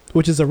Talk,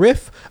 which is a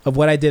riff of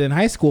what I did in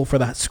high school for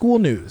the school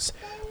news.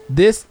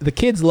 The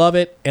kids love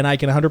it, and I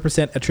can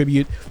 100%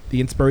 attribute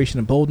the inspiration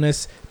and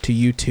boldness to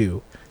you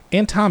too.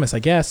 And Thomas, I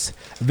guess.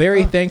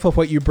 Very thankful for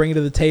what you bring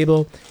to the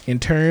table in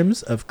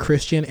terms of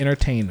Christian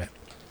entertainment.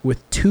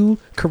 With 2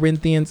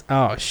 Corinthians.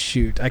 Oh,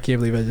 shoot. I can't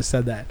believe I just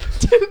said that.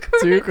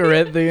 2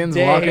 Corinthians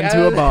Dang. walk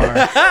into a bar.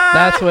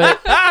 That's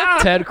what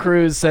Ted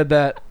Cruz said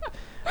that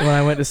when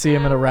I went to see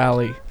him at a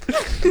rally.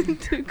 2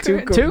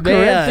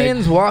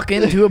 Corinthians walk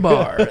into a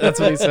bar. That's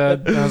what he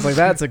said. And I was like,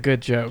 that's a good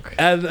joke.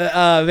 And,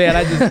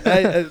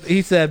 man,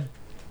 he said,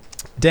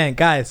 dang,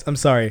 guys, I'm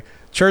sorry.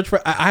 Church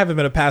for I haven't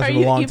been a pastor in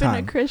a long time. Are you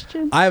even a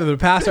Christian? I haven't been a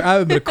pastor. I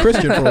haven't been a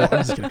Christian for a while.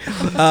 I'm just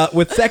kidding.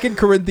 With 2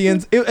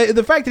 Corinthians,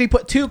 the fact that he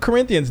put 2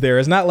 Corinthians there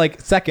is not like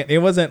second. It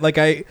wasn't like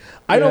I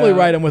normally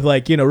write them with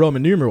like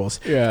Roman numerals.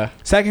 Yeah.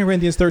 2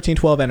 Corinthians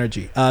 13:12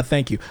 energy.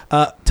 Thank you,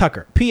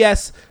 Tucker.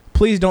 P.S.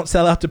 Please don't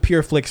sell out to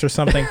PureFlix or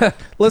something.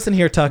 Listen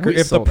here, Tucker. We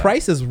If the sold out.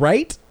 price is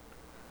right,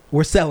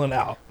 we're selling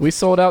out. We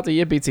sold out to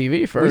Yippee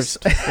TV first.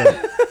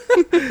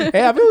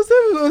 Yeah, but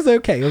it was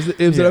okay. It was an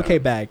Yeah. okay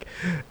bag.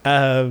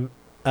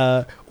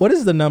 What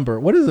is the number?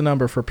 What is the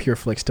number for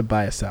PureFlix to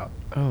buy us out?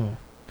 Oh.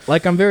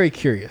 Like, I'm very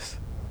curious.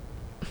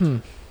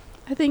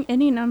 I think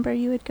any number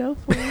you would go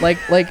for. Like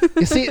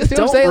you see what I'm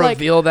Don't saying? Like,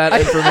 reveal that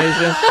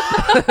information.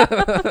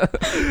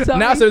 Sorry.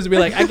 now so it's be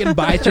like, I can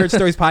buy Church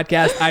Stories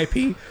podcast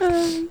IP.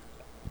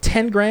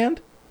 10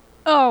 grand?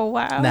 Oh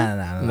wow. No.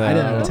 I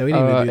didn't know. So we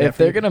didn't even do that. If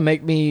they're gonna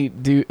make me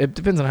do, it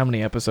depends on how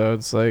many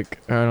episodes. Like,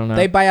 I don't know.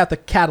 They buy out the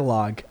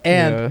catalog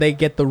and Yeah. they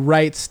get the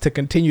rights to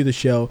continue the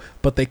show,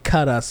 but they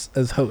cut us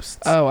as hosts.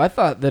 Oh, I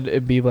thought that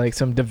it'd be like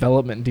some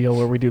development deal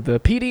where we do the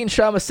PD and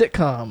Shama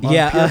sitcom on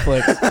Yeah,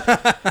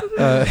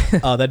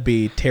 PureFlix. Oh, that'd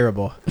be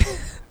terrible.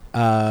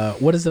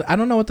 What is it? I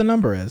don't know what the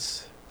number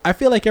is. I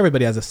feel like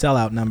everybody has a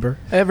sellout number.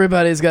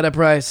 Everybody's got a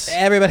price.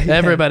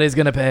 Everybody's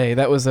gonna pay.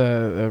 That was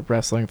a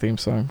wrestling theme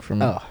song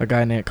from a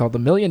guy named called the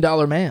 $1 Million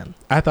Man.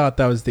 I thought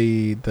that was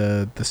the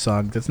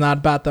song that's not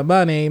about the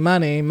money.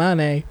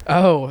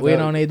 Oh, We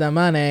don't need the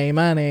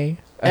money.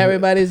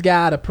 Everybody's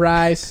got a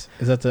price.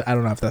 Is that the? I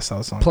don't know if that's how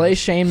the song. play goes.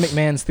 Shane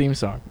McMahon's theme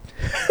song.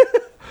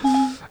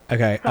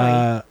 Okay.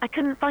 Sorry, I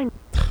couldn't find.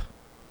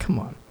 Come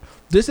on.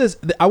 This is.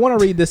 I want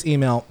to read this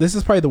email. This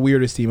is probably the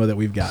weirdest email that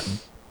we've gotten.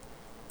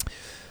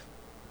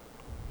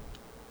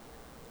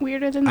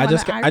 Weirder than the I one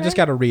just that I just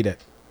got to read it,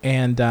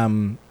 and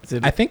Is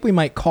it, I think we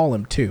might call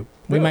him too.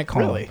 We might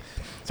call really? him.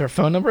 Is there a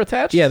phone number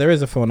attached? Yeah, there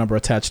is a phone number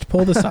attached.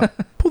 Pull this up.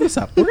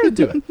 We're gonna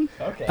do it.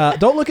 Okay.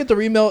 Don't look at the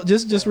email.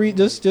 Just read.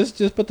 Just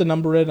put the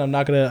number in. I'm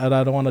not gonna. I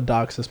don't want to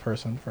dox this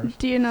person first.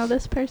 Do you know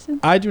this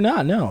person? I do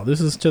not know. This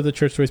is to the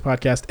Church Stories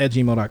Podcast at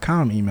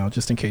gmail.com email,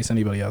 just in case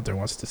anybody out there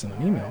wants to send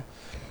an email.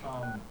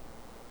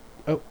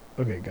 Oh,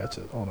 okay,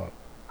 gotcha. Hold on.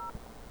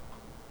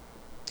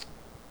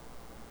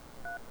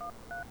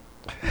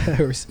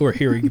 We're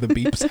hearing the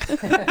beeps.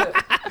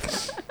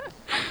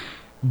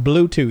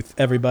 Bluetooth,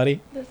 everybody.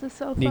 This is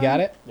so fun. You got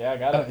it? Yeah, I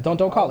got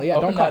Don't call it. Yeah,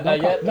 don't call it.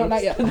 Not yet. No,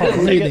 not yet. Take Hold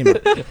on, read the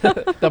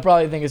email. They'll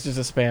probably think it's just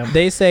a spam.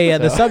 They say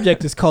the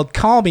subject is called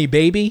 "Call Me,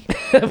 Baby."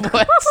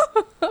 What?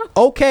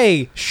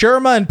 Okay,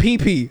 Sherma and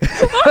Pee.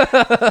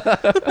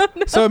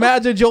 So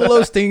imagine Joel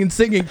Osteen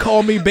singing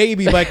 "Call Me,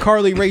 Baby" by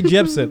Carly Rae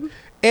Jepsen.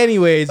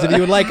 Anyways, if you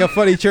would like a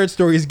funny church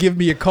stories, give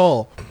me a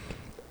call.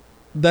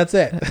 That's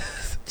it.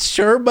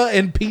 Sherma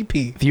and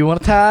Pee. If you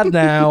want to tie it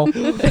now,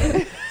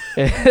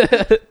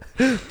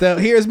 So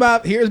here's my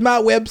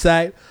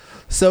website.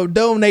 So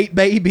donate,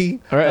 baby.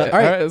 All right,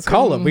 Let's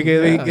call him. We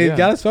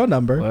got his phone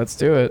number. let's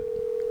do it.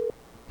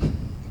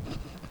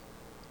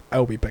 I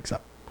hope he picks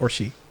up, or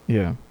she.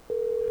 Yeah.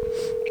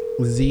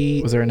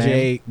 Z. Was there a name?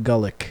 J.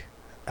 Gullick.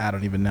 I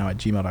don't even know at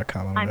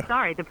gmail.com. I'm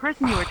sorry, the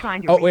person you were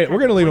trying to Oh reach wait, we're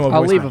gonna leave him a voicemail.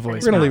 I'll leave a We're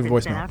gonna leave a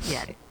hasn't been voicemail. set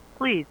up yet.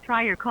 Please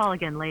try your call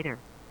again later.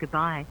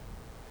 Goodbye.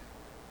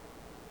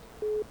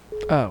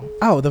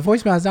 Oh, the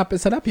voicemail has not been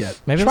set up yet.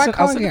 Maybe try I'll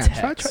calling send a again.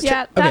 text.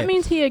 Yeah, Okay. that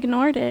means he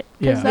ignored it. 'Cause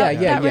Yeah. That,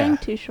 Yeah, that yeah. rang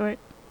too short.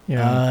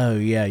 yeah. Oh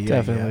yeah,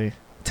 Definitely. Yeah.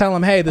 Tell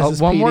him, hey, this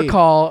is one more PD.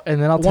 call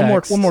and then I'll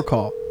text. One more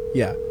call.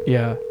 Yeah,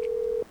 Yeah.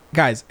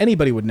 guys,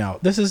 anybody would know.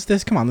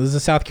 This. Come on, this is a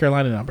South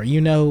Carolina number.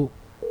 You know.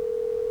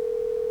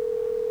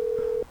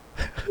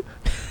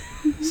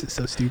 This is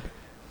so stupid.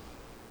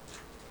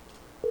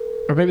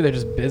 Or maybe they're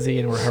just busy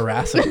and we're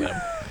harassing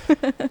them.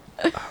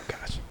 Oh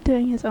gosh.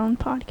 Doing his own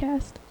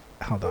podcast.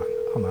 Hold on.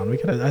 I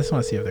just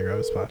want to see if they go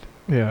to spot.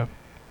 Yeah.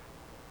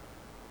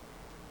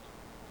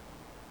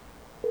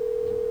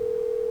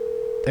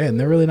 Damn,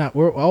 they're really not.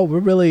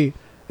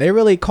 They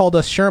really called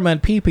us Sherma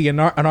and Pee and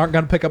aren't going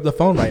to pick up the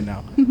phone right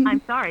now.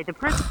 I'm sorry, the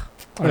person.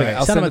 All right,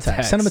 I'll send them a text.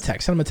 text. Send them a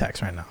text. Send them a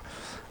text right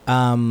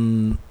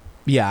now.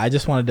 Yeah, I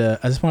just wanted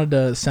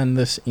to send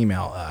this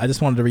email. I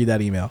just wanted to read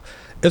that email.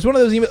 It's one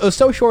of those emails. It was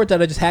so short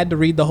that I just had to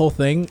read the whole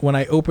thing when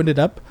I opened it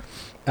up.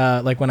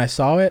 Like when I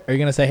saw it. Are you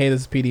gonna say, "Hey,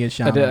 this is PD and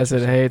Sean"? I did. I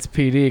said, "Hey, it's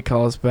PD.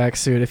 Call us back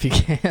soon if you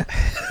can."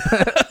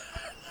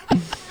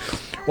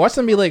 Watch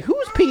them be like,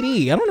 "Who's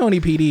PD? I don't know any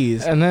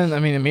PDs." And then, I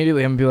mean,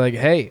 immediately I'm gonna be like,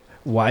 "Hey,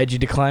 why'd you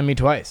decline me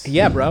twice?"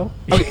 Yeah, bro.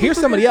 Okay, here's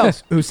somebody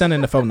else who sent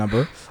in the phone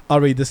number.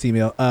 I'll read this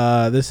email.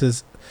 This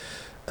is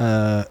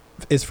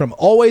from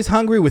Always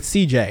Hungry with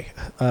CJ.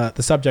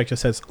 The subject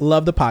just says,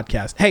 "Love the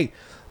podcast. Hey,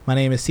 my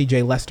name is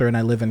CJ Lester and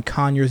I live in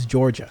Conyers,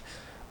 Georgia.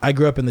 I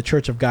grew up in the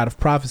Church of God of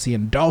Prophecy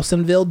in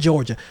Dawsonville,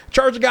 Georgia.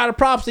 Church of God of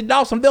Prophecy,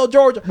 Dawsonville,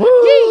 Georgia. Woo!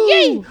 Yee,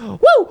 yee.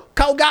 Woo!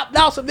 Colgate,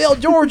 Dawsonville,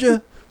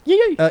 Georgia. Yay!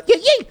 Yee,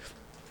 yee.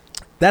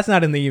 That's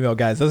not in the email,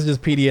 guys. That's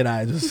just PD and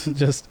I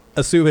just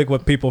assuming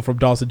what people from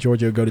Dawson,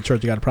 Georgia who go to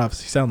Church of God of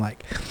Prophecy sound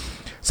like.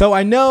 So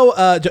I know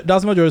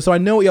Dawsonville, Georgia. So I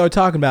know what y'all are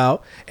talking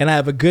about, and I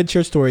have a good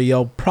church story.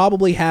 Y'all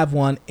probably have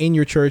one in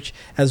your church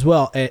as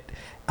well. It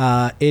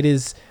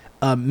is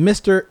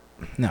Mr.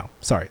 No,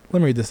 sorry. Let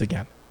me read this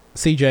again.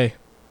 CJ,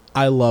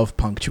 I love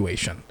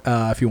punctuation.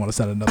 If you want to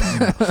send another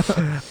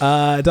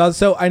email.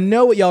 So I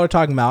know what y'all are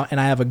talking about,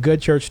 and I have a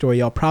good church story.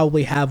 Y'all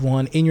probably have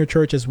one in your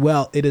church as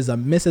well. It is a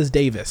Mrs.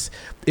 Davis.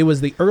 It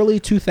was the early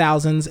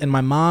 2000s, and my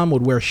mom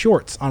would wear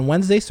shorts on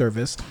Wednesday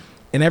service,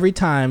 and every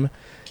time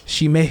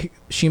she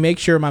make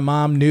sure my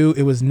mom knew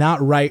it was not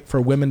right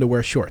for women to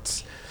wear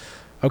shorts.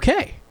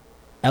 Okay.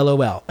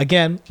 LOL.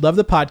 Again, love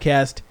the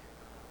podcast.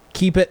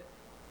 Keep it.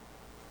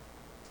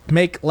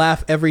 Make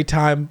laugh every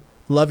time.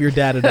 Love your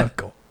dad and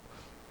uncle.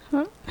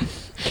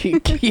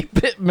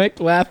 keep it, make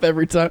laugh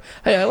every time.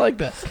 Hey, I like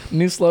that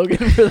new slogan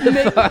for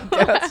the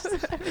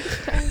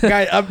podcast.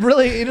 Guy, I'm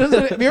really.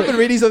 Have you ever been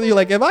reading something? You're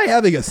like, am I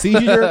having a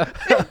seizure?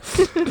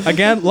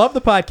 Again, love the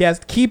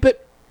podcast. Keep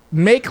it.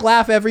 Make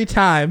laugh every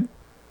time.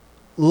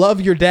 Love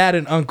your dad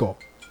and uncle.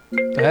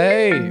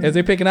 Hey, Is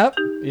he picking up?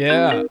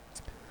 yeah.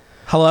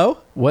 Hello?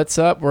 What's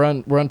up? We're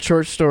on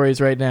church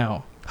stories right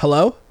now.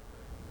 Hello?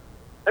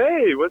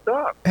 Hey, what's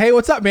up? Hey,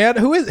 what's up, man?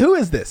 Who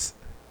is this?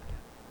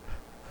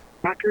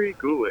 Zachary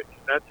Gulick.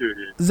 That's who it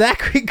is.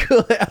 Zachary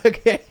Gulick.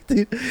 Okay,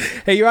 dude.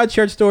 Hey, you're on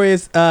Church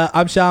Stories.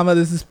 I'm Shama.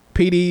 This is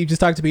PD. You just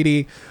talked to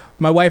PD.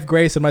 My wife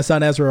Grace and my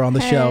son Ezra are on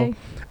the show.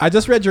 I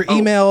just read your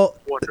email,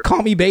 wonderful.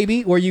 Call Me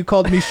Baby, where you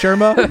called me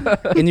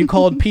Sherma and you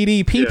called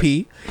PD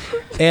PP.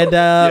 And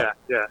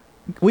Yeah.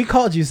 we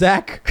called you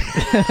Zach.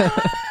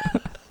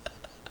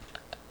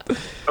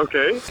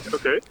 Okay.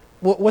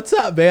 What's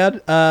up,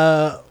 man?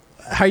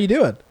 How you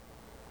doing?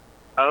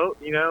 Oh,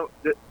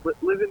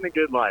 living the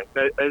good life.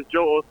 As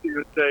Joel Osteen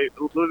would say,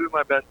 living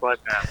my best life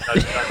now.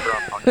 That's where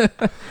I'm talking.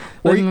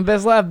 Living the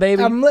best life,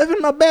 baby. I'm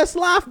living my best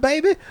life,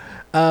 baby.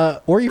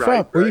 Where are you from?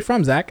 Right, Where are you right.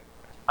 from, Zach?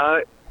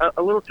 A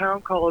little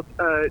town called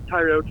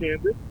Tyro,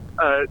 Kansas.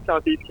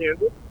 Southeast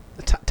Kansas.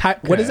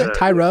 What is it?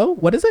 Tyro?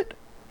 What is it?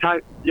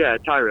 Tyro.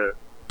 Tyra,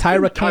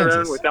 Tyrone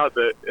Kansas. without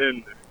the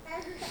end.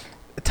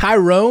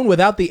 Tyrone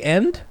without the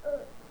end?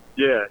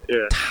 Yeah.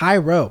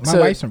 Tyro. My So,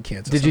 wife's from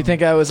Kansas. Did you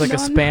think I was like a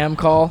spam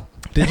call?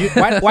 Did you?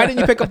 Why didn't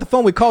you pick up the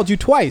phone? We called you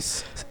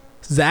twice,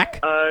 Zach.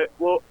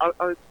 Well, I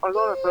was on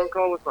a phone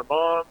call with my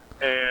mom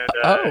and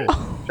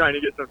trying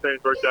to get some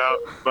things worked out.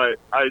 But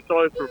I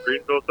saw this from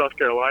Greenville, South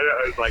Carolina.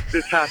 I was like,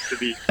 this has to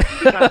be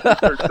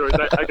church stories.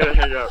 I gotta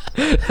hang up.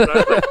 So I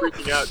was like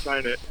freaking out,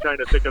 trying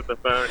to pick up the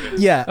phone. And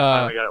Yeah.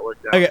 finally got it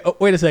worked out. Okay. Oh,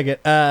 wait a second.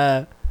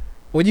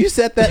 When you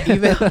sent that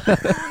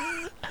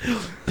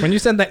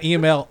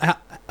email,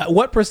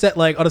 what percent,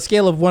 like on a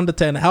scale of 1 to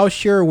 10, how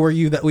sure were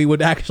you that we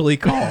would actually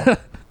call?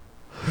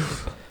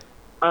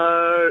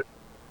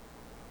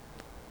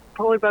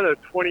 Probably about a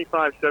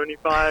 25,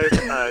 75.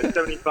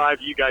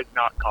 75, you guys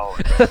not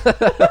calling.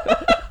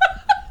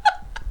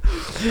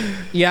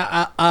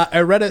 Yeah,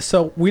 I read it.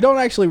 So we don't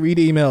actually read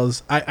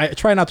emails. I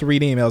try not to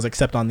read emails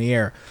except on the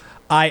air.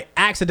 I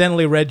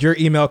accidentally read your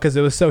email because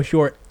it was so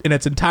short in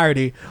its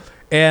entirety,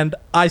 and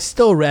I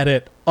still read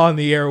it on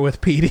the air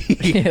with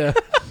PD. Yeah.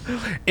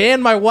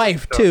 And my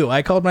wife too.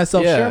 I called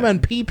myself Yeah. Sherman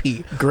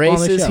PP. Grace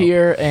on the is show.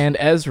 here and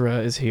Ezra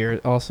is here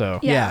also.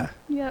 Yeah.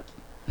 Yep.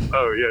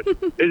 Oh, yes.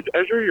 Is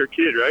Ezra your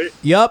kid, right?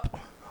 Yup.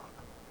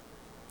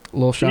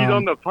 Lil He's on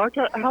Sean. the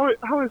podcast?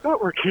 How is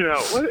that working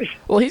out? What?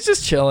 Well, he's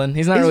just chilling.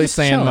 He's not He's really just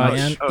saying chilling, much.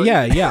 man. Oh,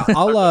 Yeah.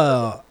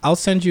 I'll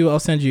send you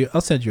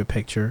a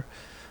picture.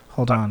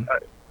 Hold on.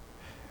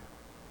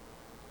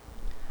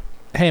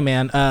 Hey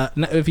man,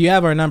 if you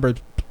have our number,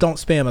 don't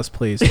spam us,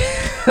 please.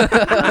 Yes,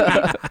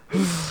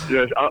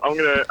 I'm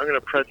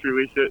gonna press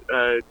release it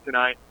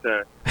tonight.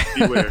 So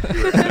beware.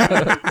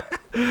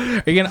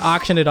 Are you gonna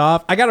auction it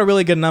off? I got a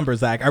really good number,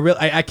 Zach.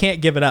 I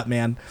can't give it up,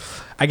 man.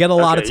 I get a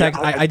lot of Okay, yeah,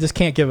 texts. I just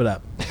can't give it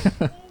up.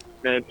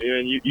 Man,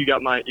 you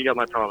got my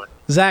promise.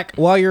 Zach,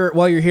 while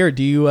you're here,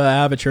 do you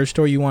have a church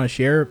story you want to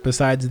share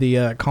besides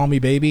the "Call Me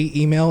Baby"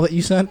 email that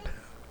you sent?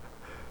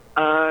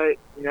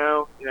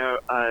 you know,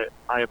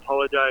 I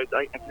apologize.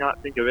 I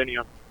cannot think of any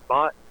on the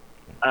spot.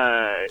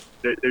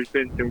 There's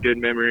been some good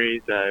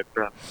memories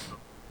from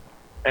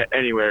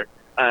anywhere.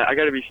 I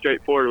got to be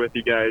straightforward with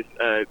you guys.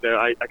 Though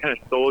I kind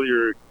of stole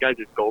your guys'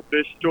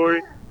 goldfish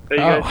story that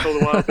you guys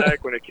told a while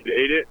back when a kid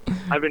ate it.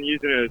 I've been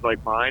using it as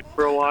like mine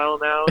for a while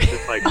now.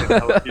 Just like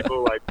telling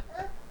people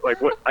like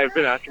what I've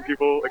been asking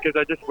people, because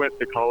I just went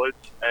to college,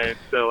 and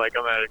so like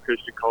I'm at a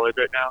Christian college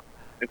right now,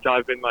 and so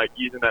I've been like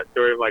using that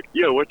story of like,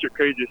 yo, what's your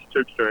craziest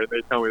church story? And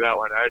they tell me that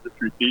one. I just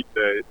repeat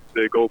the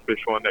goldfish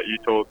one that you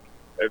told,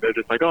 and they're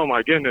just like, oh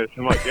my goodness.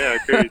 I'm like, yeah,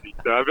 crazy.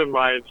 So I've been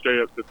lying straight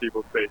up to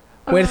people's face.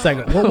 Wait a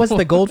second. What was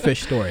the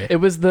goldfish story?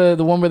 It was the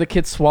one where the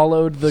kid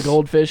swallowed the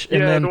goldfish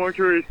and then the one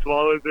where he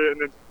swallows it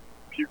and then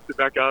pukes it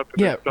back up.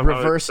 And Yeah, then somehow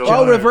reverse it's still Jonah.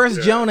 Oh, alive. reverse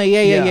Yeah. Jonah.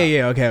 Yeah.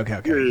 Yeah.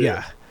 Okay.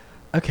 Yeah.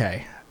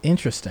 Okay.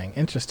 Interesting.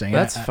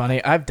 That's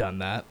funny. I've done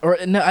that. Or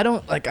no, I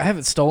don't I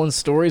haven't stolen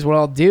stories. What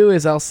I'll do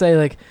is I'll say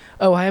like,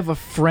 "Oh, I have a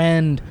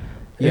friend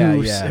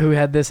who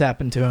had this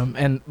happen to him,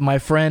 and my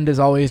friend is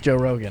always Joe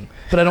Rogan."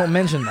 But I don't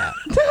mention that.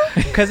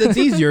 Because it's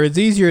easier. It's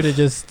easier to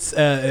just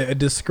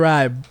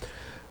describe,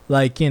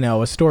 like, you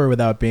know, a story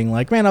without being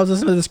like, man, I was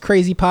listening to this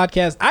crazy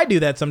podcast. I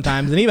do that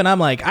sometimes, and even I'm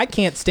like, I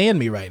can't stand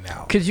me right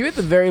now. Could you at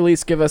the very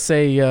least give us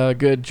a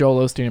good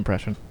Joel Osteen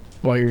impression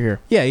while you're here?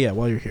 Yeah,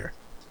 while you're here.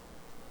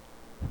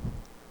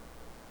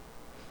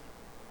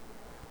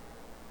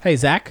 Hey,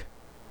 Zach.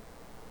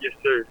 Yes,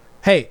 sir.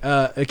 Hey,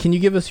 can you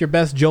give us your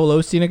best Joel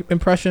Osteen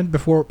impression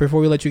before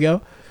we let you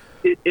go?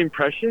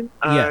 Impression?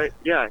 Yeah.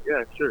 Yeah,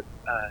 sure.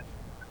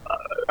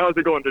 How's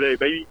it going today,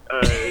 baby?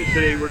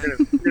 Today we're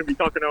gonna be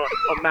talking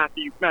on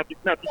Matthew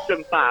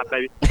 7:5,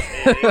 baby.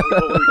 And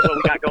what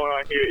we got going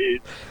on here is,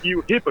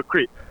 you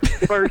hypocrite.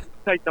 First,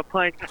 take the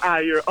plank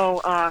out of your own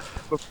eye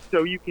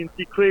so you can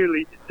see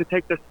clearly to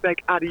take the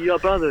speck out of your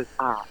brother's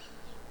eye.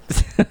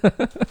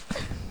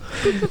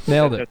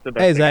 Nailed it. That's the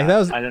best Hey, thing Zach, that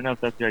was. I don't know if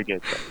that's very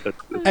good. But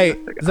that's Hey, the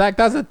best I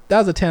got. Zach, that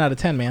was a 10 out of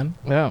 10, man.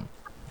 Yeah.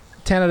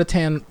 10 out of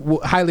 10.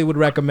 Highly would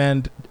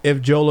recommend,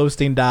 if Joel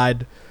Osteen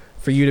died,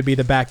 for you to be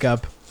the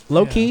backup.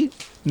 Low key,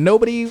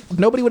 nobody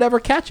would ever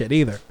catch it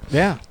either.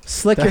 Yeah.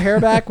 Slick your hair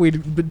back.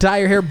 We'd dye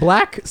your hair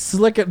black,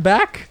 slick it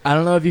back. I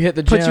don't know if you hit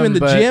the gym. Put you in the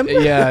but gym?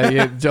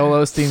 Yeah,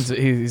 Joel Osteen's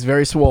he's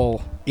very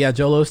swole. Yeah,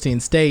 Joel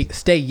Osteen, stay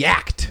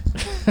yacked.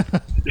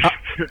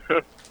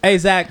 Hey,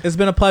 Zach, it's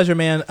been a pleasure,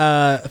 man.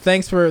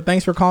 Thanks for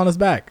calling us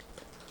back.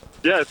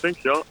 Yeah,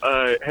 thanks, y'all.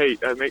 Hey,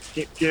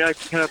 can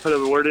I put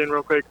a word in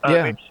real quick?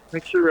 Yeah.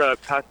 Make sure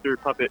Pastor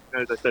Puppet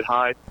knows I said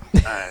hi.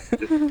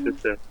 Just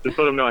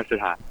let him know I said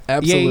hi.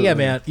 Absolutely. Yeah,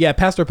 man. Yeah,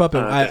 Pastor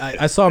Puppet.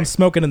 I saw him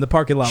smoking in the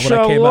parking lot when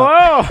I came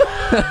up.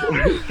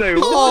 Say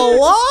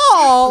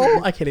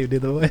Hello. I can't even do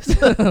the voice.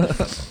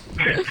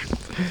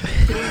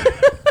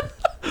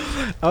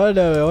 I don't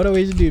know. What do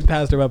we do,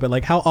 Pastor Puppet?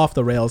 Like, how off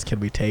the rails can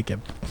we take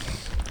him?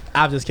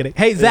 I'm just kidding.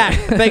 Hey, Zach,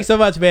 thanks so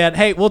much, man.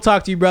 Hey, we'll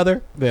talk to you,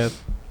 brother. Yeah.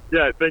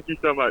 Yeah, thank you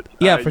so much.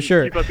 Yeah, for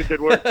sure. Keep up the good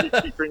work.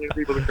 Keep bringing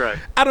people to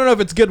Christ. I don't know if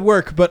it's good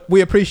work, but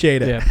we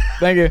appreciate it. Yeah.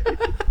 Thank you.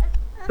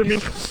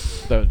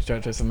 So,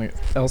 trying to say something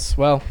else.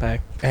 Well, hey.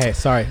 Hey,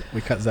 sorry.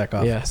 We cut Zach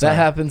off. Yeah, Sorry. that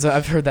happens.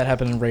 I've heard that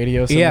happen in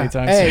radio so many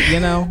times. Hey, you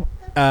know,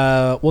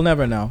 we'll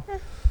never know.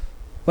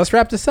 Let's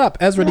wrap this up.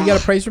 Ezra, do you got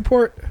a praise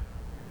report?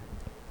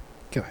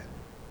 Go ahead.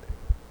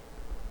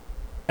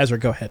 Ezra,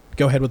 go ahead.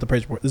 Go ahead with the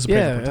praise report. This is a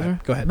praise report time.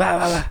 Go ahead. Bah,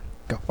 bah, bah.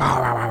 Go.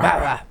 Bah,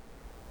 bah.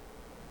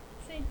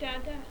 Say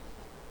dada.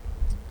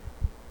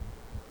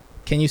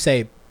 Can you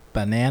say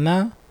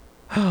banana?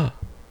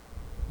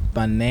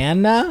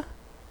 Banana?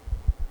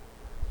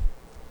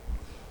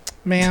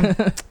 Man,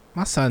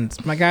 my son's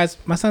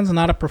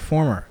not a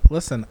performer.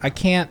 Listen, I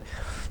can't.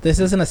 This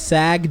isn't a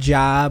SAG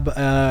job.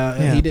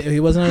 He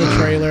wasn't in a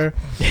trailer.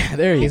 Yeah,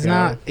 there you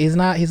go. He's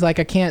not. He's like,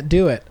 I can't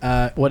do it.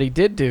 What he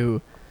did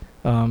do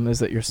is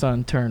that your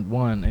son turned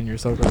 1, and you're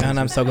so glad. And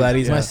I'm so glad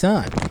he's my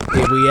son.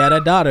 If we had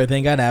a daughter,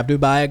 think I'd have to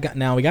buy a gun.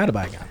 Now we got to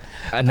buy a gun.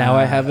 And now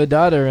I have a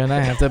daughter, and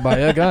I have to buy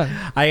a gun.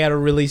 I got to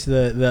release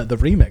the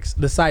remix,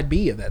 the side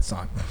B of that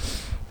song.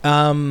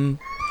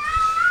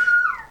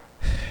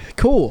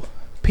 Cool.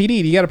 PD,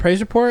 do you got a praise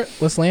report?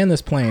 Let's land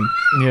this plane.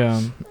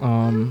 Yeah.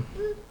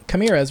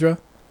 Come here, Ezra.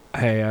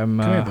 Hey, Come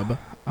here, Bubba.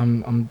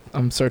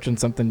 I'm searching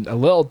something a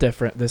little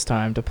different this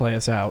time to play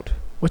us out.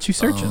 What you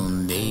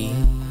searching?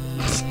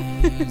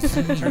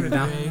 Turn it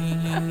down.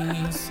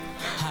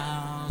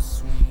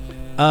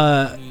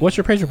 What's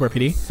your praise report,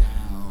 PD?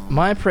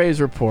 My praise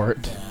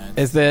report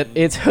is that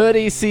it's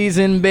hoodie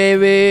season,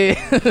 baby.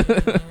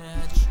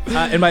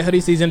 In my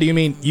hoodie season, do you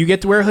mean you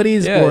get to wear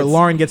hoodies, Yeah, or it's-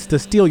 Lauren gets to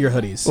steal your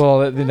hoodies?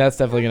 Well, that's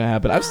definitely gonna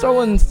happen. I've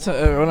stolen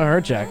one of her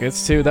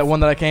jackets too. That one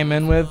that I came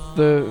in with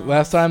the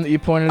last time that you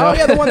pointed Oh out.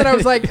 yeah, the one that I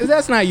was like,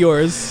 that's not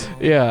yours.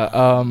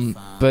 Yeah.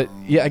 But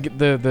yeah, I get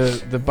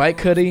the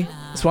bike hoodie,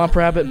 Swamp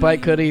Rabbit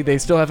bike hoodie. They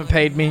still haven't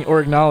paid me or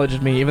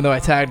acknowledged me, even though I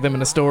tagged them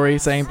in a story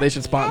saying they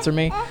should sponsor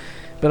me.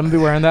 But I'm gonna be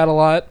wearing that a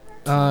lot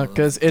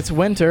because it's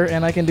winter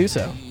and I can do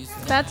so.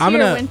 That's I'm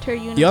your gonna- winter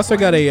uniform. You also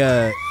got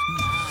a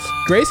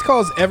Grace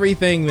calls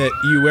everything that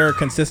you wear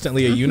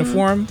consistently a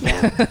uniform.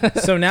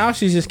 So now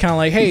she's just kind of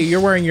like, "Hey,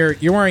 you're wearing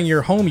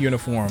your home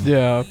uniform."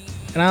 Yeah.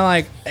 And I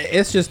like,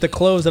 it's just the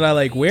clothes that I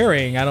like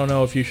wearing. I don't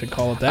know if you should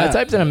call it that. I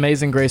typed in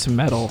Amazing Grace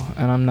metal,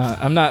 and I'm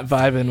not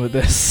vibing with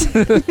this.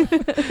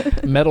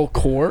 Metal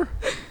core.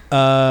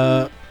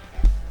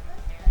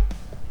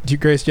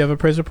 Grace, do you have a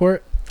praise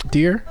report,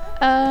 dear?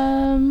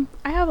 I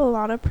have a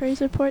lot of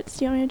praise reports.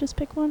 Do you want me to just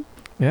pick one?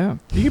 Yeah.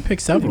 You can pick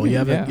several. You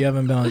haven't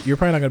been on. You're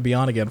probably not going to be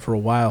on again for a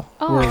while.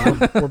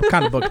 Oh. We're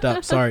kind of booked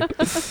up. Sorry.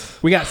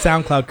 We got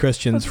SoundCloud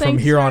Christians Well, from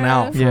thanks here for- on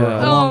out for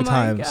Yeah. a long Oh my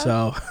time. gosh.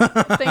 So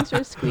Thanks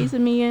for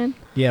squeezing me in.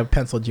 yeah,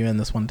 penciled you in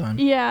this one time.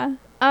 Yeah.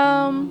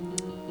 I'm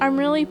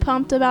really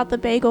pumped about the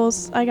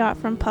bagels I got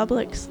from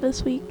Publix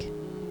this week.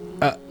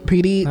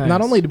 PD, Nice.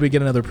 not only did we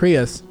get another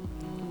Prius,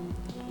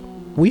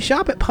 we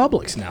shop at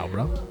Publix now,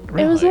 bro.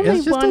 It was Really? only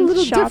It's just a one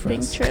little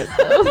shopping difference. trip,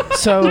 though.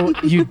 So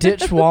you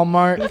ditched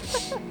Walmart,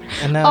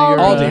 and now Oh, you're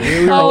Aldi.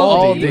 We were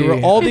Aldi. Aldi. We were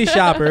Aldi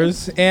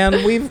shoppers, and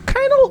we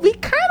kind of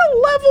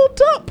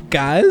leveled up,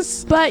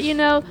 guys. But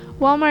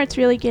Walmart's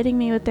really getting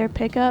me with their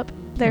pickup,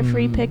 their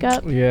free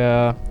pickup.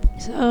 Yeah.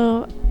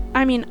 So,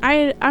 I mean,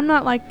 I'm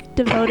not like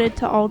devoted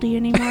to Aldi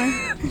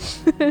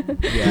anymore.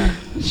 Yeah.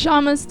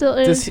 Shama still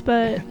is, he-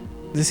 but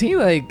Does he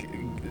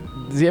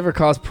ever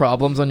cause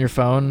problems on your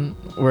phone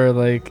where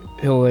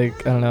he'll I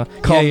don't know,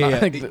 call Yeah.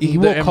 the He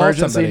will call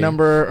emergency somebody.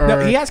 number or No,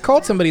 he has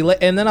called somebody,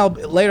 and then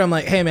later I'm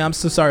like, "Hey man, I'm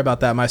so sorry about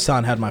that. My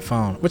son had my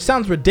phone," which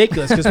sounds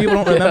ridiculous because people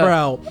don't remember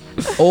how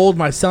old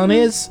my son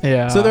is.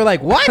 Yeah. So they're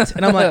like, "What?"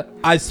 And I'm like,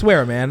 "I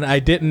swear, man, I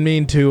didn't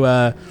mean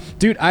to."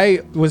 Dude, I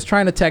was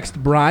trying to text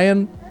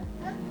Brian.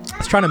 I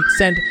was trying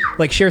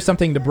to share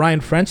something to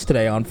Brian French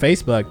today on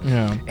Facebook,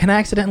 Yeah. and I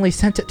accidentally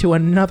sent it to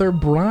another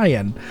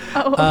Brian,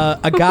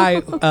 a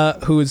guy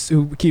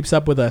who keeps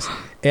up with us,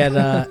 and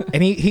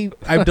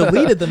I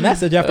deleted the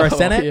message after I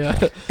sent it,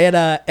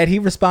 Yeah. and he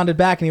responded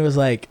back and he was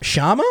like,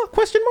 "Shama?" ?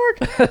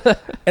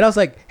 And I was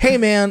like, "Hey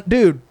man,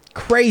 dude,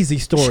 crazy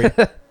story."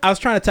 I was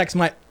trying to text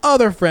my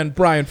other friend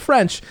Brian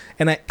French,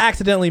 and I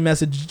accidentally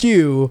messaged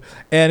you,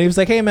 and he was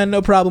like, "Hey man,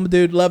 no problem,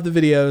 dude. Love the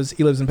videos."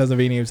 He lives in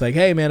Pennsylvania. He was like,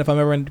 "Hey man, if I'm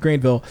ever in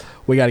Greenville,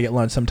 we got to get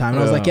lunch sometime." And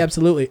I was like, Yeah. "Yeah,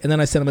 absolutely." And then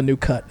I sent him a new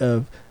cut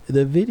of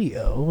the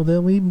video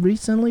that we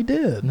recently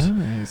did.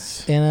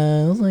 Nice. And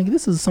I was like,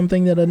 "This is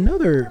something that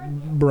another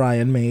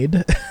Brian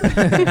made."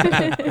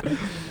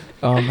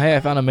 Hey, I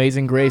found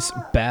Amazing Grace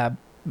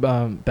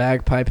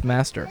bagpipe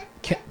master.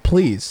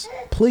 Please,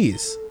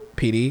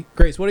 PD.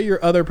 Grace, what are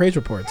your other praise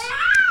reports?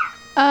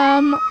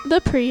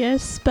 the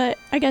Prius, but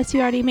I guess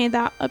you already made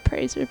that a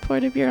praise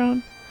report of your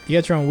own. You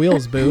got your own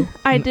wheels, boo.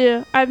 I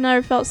do. I've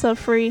never felt so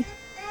free.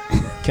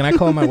 Can I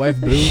call my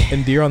wife boo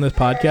and dear on this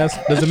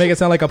podcast? Does it make it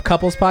sound like a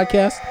couple's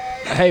podcast?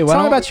 Hey,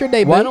 Tell me about your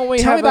day, boo. why don't we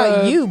Tell me have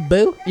about a- you,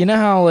 boo. You know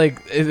how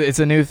it's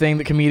a new thing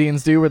that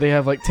comedians do where they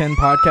have 10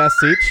 podcasts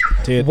each?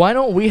 Dude. Why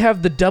don't we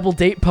have the double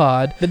date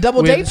pod? The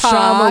double with date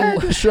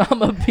pod.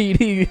 Shama,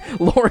 PD,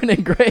 Lauren,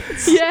 and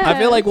Grace. Yeah. I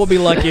feel like we'll be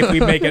lucky if we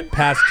make it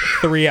past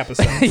 3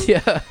 episodes.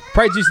 Yeah.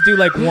 Probably just do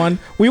one.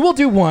 We will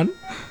do one.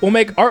 We'll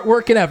make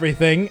artwork and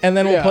everything, and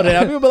then we'll Yeah. put it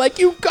out. People will be like,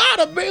 "You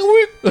gotta, man,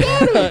 we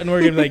gotta," and we're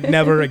gonna be like,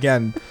 "Never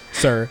again,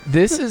 sir."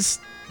 This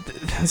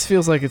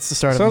feels like it's the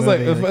start Sounds of a like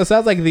movie. it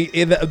sounds like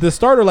the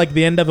start or like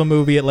the end of a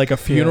movie at a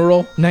funeral.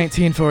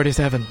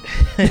 1947.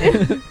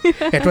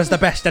 It was the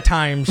best of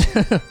times.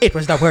 It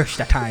was the worst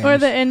of times. Or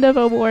the end of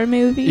a war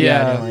movie.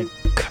 Yeah. and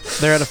you're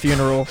They're at a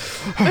funeral.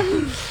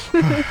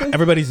 like,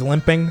 everybody's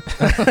limping.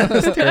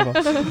 That's terrible.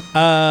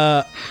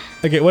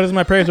 Okay, what is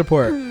my praise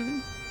report?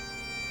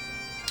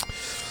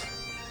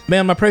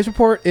 Man, my praise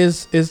report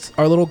is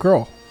our little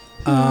girl.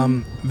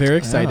 Very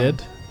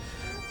excited.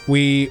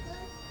 We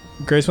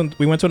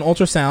went to an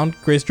ultrasound.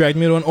 Grace dragged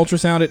me to an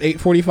ultrasound at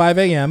 8:45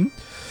 a.m.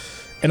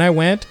 and I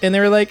went, and they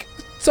were like,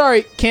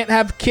 "Sorry, can't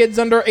have kids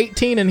under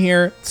 18 in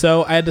here."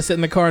 So I had to sit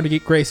in the car and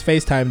get Grace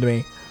FaceTimed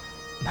me.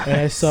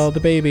 And I saw the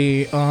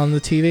baby on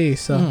the TV.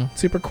 So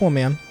super cool,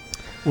 man.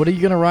 What are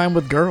you going to rhyme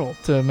with girl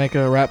to make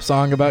a rap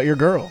song about your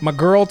girl? My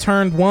girl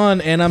turned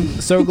 1, and I'm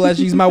so glad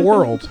she's my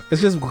world.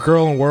 It's just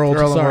girl and world.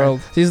 Girl and Sorry.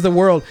 world. She's the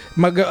world.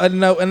 My girl,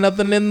 no, and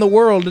nothing in the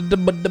world. The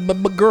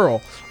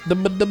girl,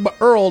 the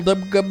earl,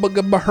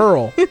 the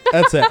hurl.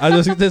 That's it.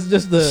 That's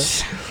just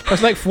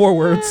that's like 4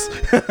 words.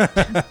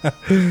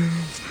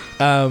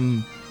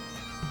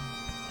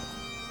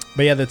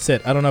 But yeah, that's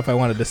it. I don't know if I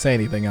wanted to say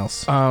anything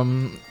else.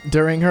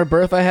 During her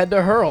birth, I had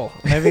to hurl.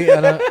 Maybe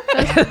I don't.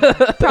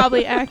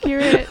 Probably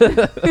accurate.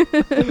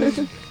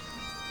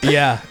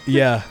 Yeah.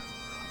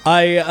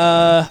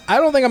 I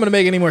don't think I'm gonna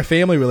make any more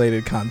family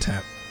related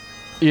content.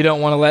 You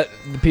don't want to let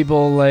the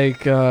people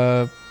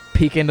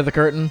peek into the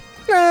curtain?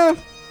 No.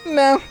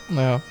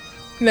 No.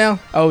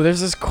 Oh,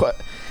 there's this.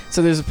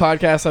 So there's a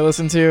podcast I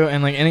listen to,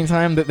 and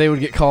anytime that they would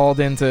get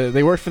called into,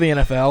 they worked for the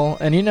NFL,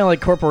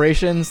 and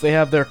corporations, they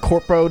have their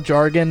corpo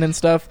jargon and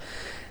stuff.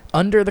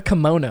 Under the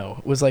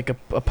kimono was a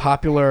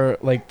popular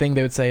thing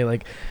they would say,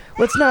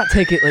 let's not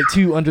take it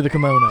too under the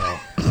kimono.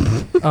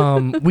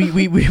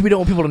 We don't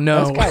want people to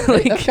know. That's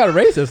kind of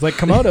racist. Like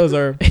Komodos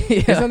are.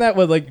 Yeah. Isn't that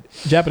what like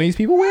Japanese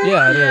people wear?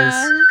 Yeah, it is.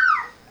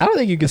 I don't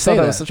think you could I say thought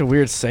that. that was such a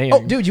weird saying.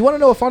 Oh, dude, you want to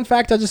know a fun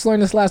fact? I just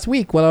learned this last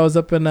week when I was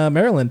up in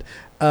Maryland.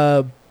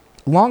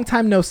 Long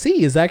time no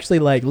see is actually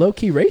like low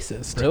key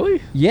racist.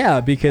 Really?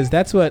 Yeah, because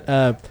that's what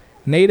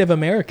Native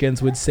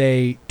Americans would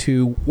say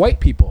to white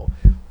people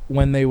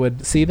when they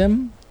would see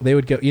them. They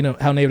would go, you know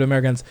how Native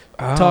Americans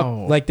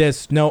talk like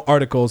this, no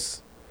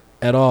articles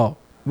at all.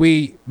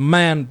 We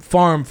man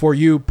farm for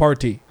you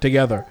party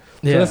together.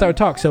 So Yeah. that's how we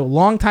talk. So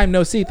long time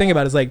no see. Think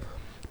about it. It's like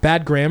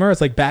bad grammar.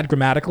 It's like bad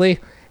grammatically.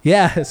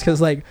 Yeah, it's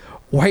because like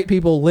white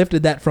people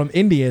lifted that from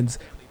Indians.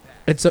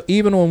 And so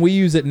even when we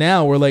use it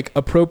now, we're like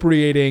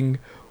appropriating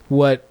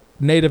what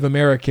Native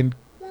American,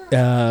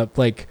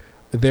 like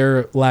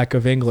their lack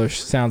of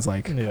English sounds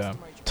like. Yeah.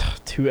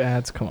 2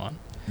 ads. Come on.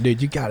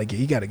 Dude, you gotta get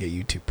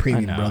YouTube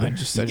Premium, I know. brother. I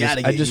just You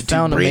gotta get just YouTube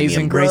found Premium,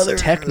 Amazing Grace brother.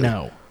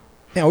 Techno.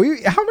 Now,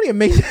 how many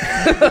amazing?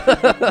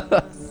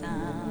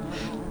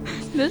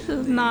 This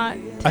is not.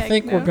 I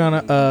think we're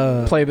techno.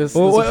 gonna Play this.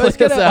 Well, let's let's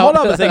play get this a, out. hold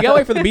on a second. Gotta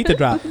wait for the beat to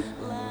drop.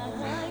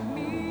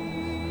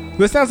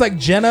 This sounds like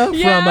Jenna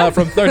Yes.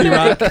 from 30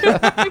 Rock.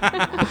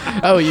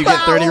 Oh, you get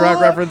 30 Rock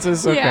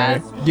references? Okay.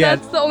 Yes, Yeah.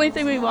 that's the only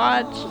thing we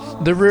watch.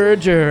 The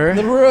Roger.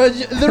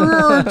 The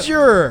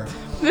Roger.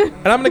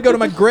 And I'm gonna go to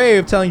my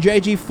grave telling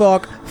JG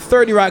fuck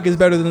 30 Rock is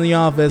better than The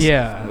Office.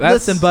 Yeah.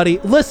 That's, Listen, buddy.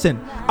 Listen.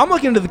 I'm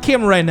looking into the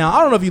camera right now. I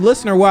don't know if you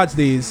listen or watch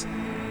these.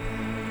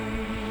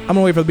 I'm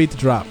gonna wait for the beat to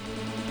drop.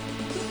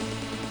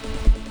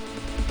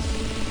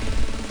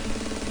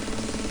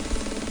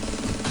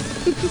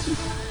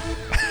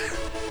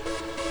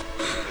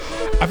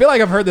 I feel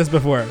like I've heard this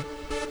before.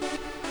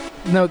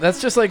 No,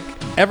 that's just like,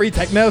 Every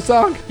techno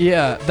song?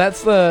 yeah,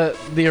 that's the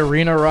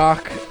arena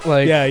rock,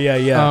 like,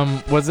 Yeah.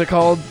 what's it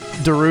called?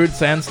 Darude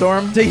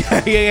Sandstorm?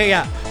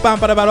 Yeah. Bum,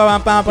 ba, da, ba, da,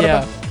 bum, bum, ba, da, Yeah.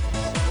 bum.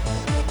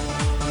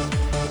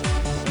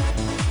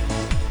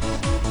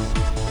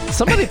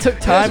 Somebody took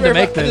time to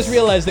make I this. just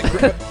realized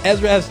that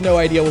Ezra has no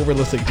idea what we're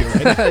listening to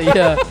right now.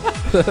 Yeah.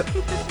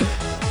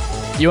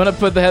 You want to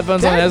put the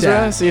headphones on Dad, Ezra?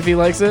 Dad. See if he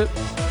likes it?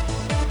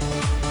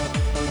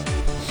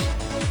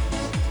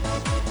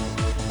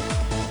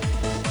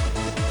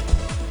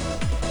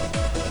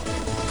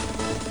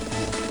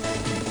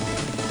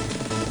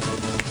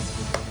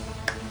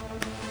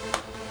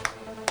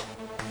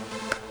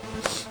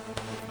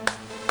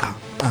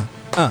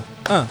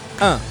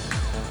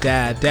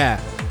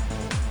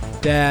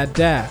 Dad.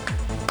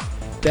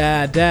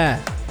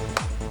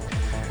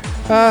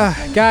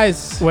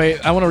 Guys.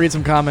 Wait, I want to read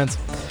some comments.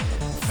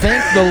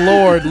 Thank the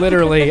Lord,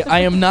 literally. I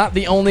am not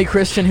the only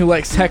Christian who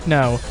likes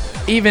techno.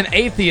 Even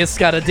atheists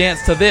gotta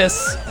dance to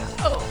this.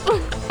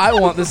 I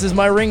want this as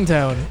my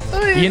ringtone.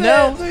 You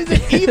know?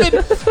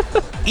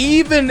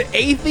 Even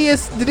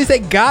atheists, did he say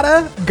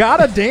gotta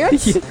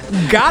dance?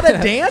 Gotta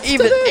dance?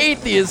 Even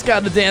atheists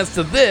gotta dance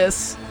to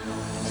this.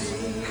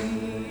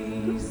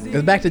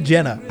 Goes back to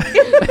Jenna.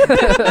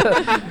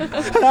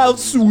 How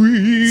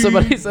sweet.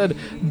 Somebody said,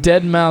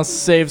 Dead Mouse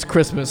saves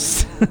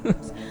Christmas.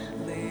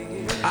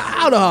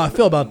 I don't know how I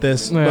feel about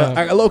this, but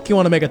I low-key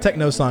want to make a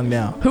techno song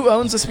now. Who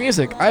owns this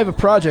music? I have a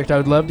project I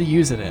would love to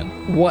use it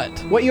in. What?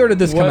 What year did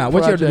this come What out?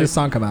 What year did project? this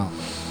song come out?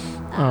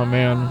 Oh,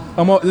 man.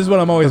 This is what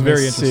I'm always Let me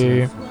very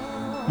interested in. see.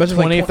 But just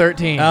like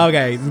 2013.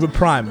 okay,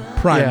 prime,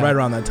 Yeah. right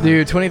around that time.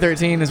 Dude,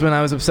 2013 is when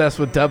I was obsessed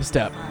with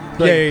dubstep.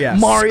 Like, Yeah.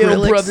 Mario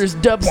Skrillex. Brothers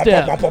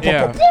dubstep.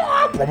 Yeah.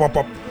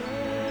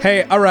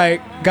 Hey, all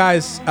right,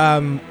 guys.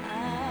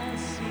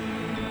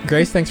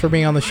 Grace, thanks for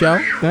being on the show.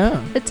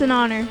 Yeah. It's an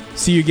honor.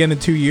 See you again in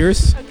 2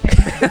 years.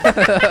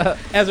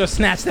 Ezra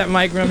snatched that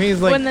mic from me.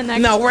 He's like, When the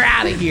next- "No, we're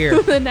out of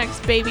here." The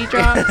next baby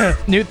drops.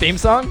 New theme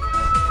song?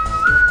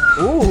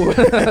 Ooh.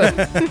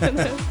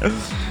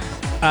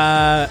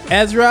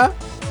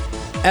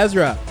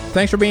 Ezra,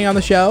 thanks for being on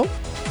the show.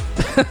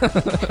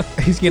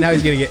 he's gonna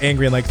get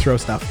angry and like throw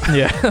stuff.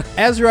 Yeah.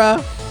 Ezra,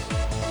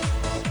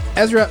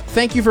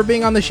 thank you for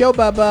being on the show,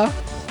 Bubba.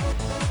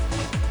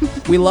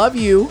 We love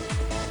you.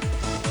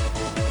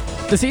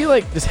 Does he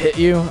like just hit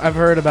you? I've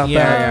heard about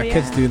that. Oh,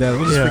 Kids yeah. do that.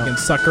 We'll just Yeah. freaking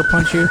sucker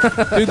punch you.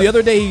 Dude, the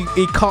other day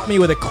he caught me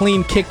with a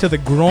clean kick to the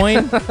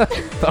groin.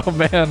 Oh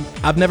man.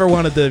 I've never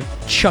wanted to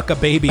chuck a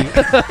baby.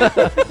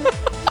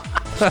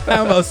 I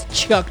almost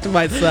chucked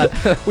my son.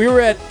 We were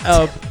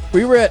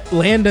at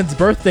Landon's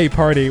birthday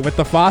party with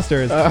the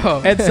Fosters.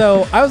 Oh. And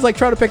so I was like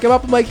trying to pick him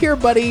up. I'm like, "Here,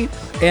 buddy."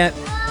 And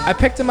I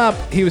picked him up.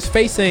 We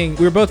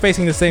were both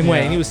facing the same way,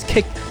 Yeah. and he was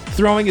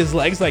throwing his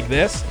legs like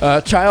this.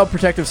 Child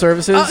Protective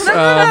Services.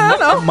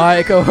 No.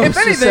 My co-host If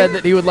just anything, said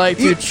that he would like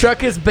to chuck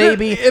his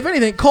baby. If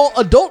anything, call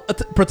adult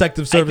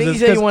protective I think he services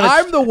said he because wanted-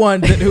 I'm the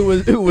one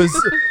who was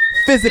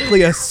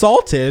physically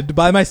assaulted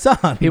by my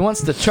son. He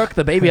wants to chuck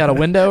the baby out a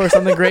window or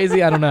something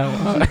crazy. I don't know.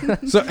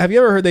 So have you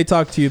ever heard they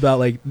talk to you about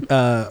like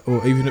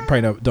well, even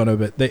probably don't know,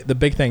 but the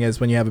big thing is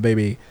when you have a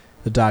baby,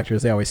 the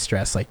doctors, they always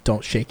stress like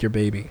don't shake your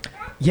baby.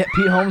 Yeah,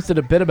 Pete Holmes did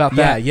a bit about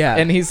that. Yeah.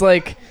 And he's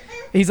like,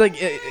 He's like,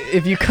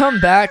 if you come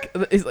back,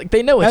 he's like,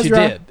 they know what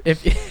Ezra. you did.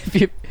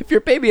 If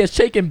your baby has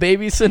shaken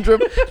baby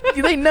syndrome,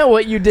 they know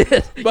what you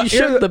did. But You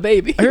shook the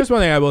baby. Here's one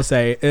thing I will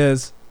say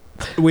is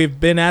we've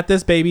been at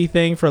this baby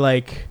thing for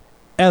like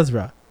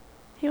Ezra.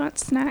 He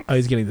wants snacks. Oh,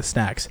 he's getting the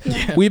snacks.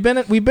 Yeah. We've been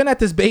at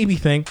this baby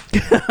thing.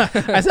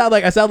 I sound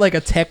like a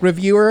tech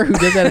reviewer who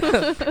does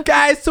that.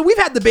 Guys, so we've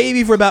had the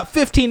baby for about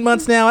 15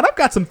 months now, and I've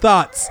got some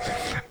thoughts.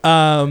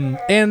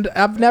 And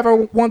I've never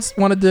once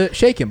wanted to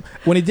shake him.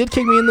 When he did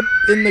kick me in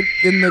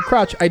the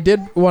crotch, I did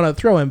want to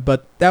throw him,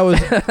 but that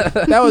was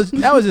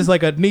just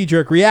like a knee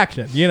jerk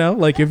reaction, you know?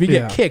 Like if you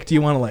Yeah. get kicked,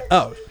 you want to like,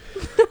 oh,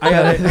 I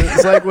gotta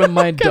It's like when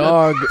my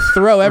dog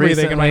throw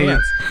everything in my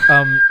recently,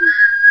 hands.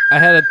 I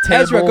had a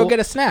table. Ezra, go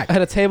get a snack. I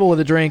had a table with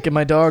a drink, and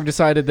my dog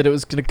decided that it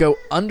was going to go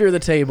under the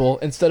table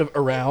instead of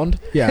around.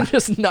 Yeah. And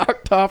just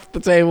knocked off the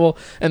table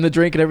and the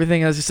drink and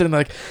everything. I was just sitting there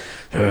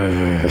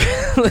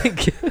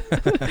like,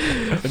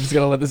 I'm just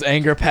going to let this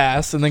anger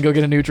pass and then go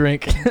get a new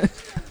drink.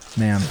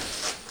 Man,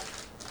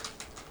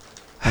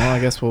 Well, I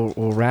guess we'll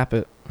wrap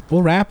it.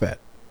 we'll wrap it.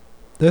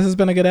 This has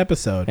been a good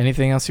episode.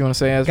 Anything else you want to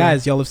say, Ezra?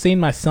 Guys, y'all have seen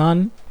my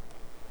son.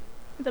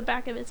 The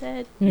back of his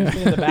head. You've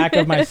seen the back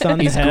of my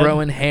son's He's head.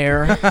 growing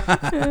hair.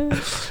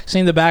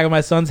 Seen the back of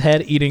my son's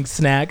head eating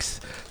snacks.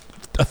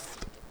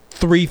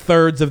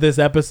 3/3 of this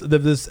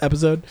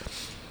episode.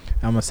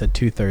 I almost said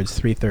 2/3,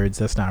 3/3.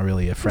 That's not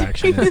really a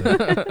fraction, is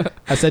it?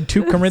 I said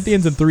 2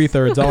 Corinthians and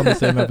 3/3 all in the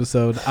same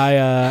episode.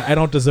 I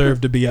don't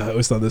deserve to be a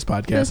host on this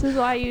podcast. This is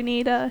why you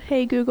need a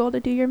Hey Google to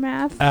do your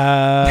math.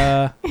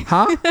 Huh?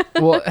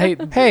 Well, hey,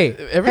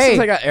 ever hey. since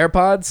I got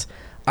AirPods,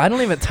 I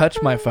don't even touch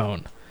my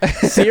phone.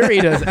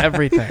 Siri does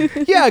everything.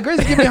 Yeah,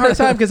 Grace give me a hard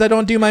time because I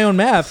don't do my own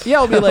math. Yeah,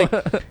 I'll be like,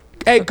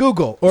 hey,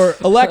 Google or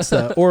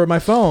Alexa or my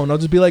phone. I'll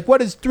just be like, what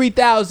is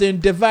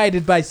 3,000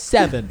 divided by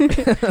 7?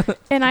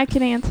 And I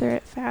can answer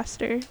it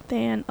faster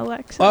than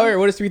Alexa. All right,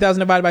 what is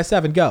 3,000 divided by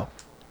 7? Go.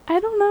 I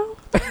don't know.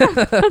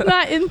 I'm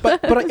not in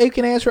But you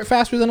can answer it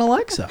faster than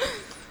Alexa.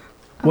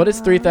 What is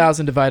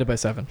 3,000 divided by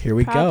 7? Here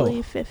we probably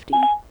go. 50.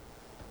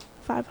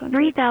 500.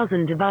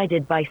 3,000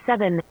 divided by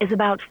 7 is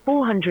about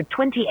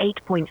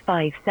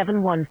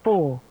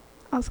 428.5714.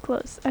 I was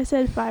close. I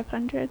said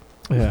 500.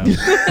 Yeah.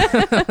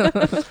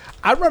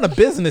 I run a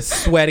business,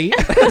 sweaty.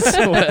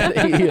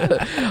 Sweaty.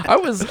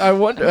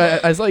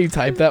 I saw you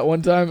type that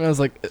one time, and I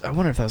was like, I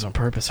wonder if that was on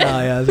purpose. Oh,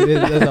 yeah,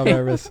 that's on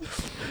purpose.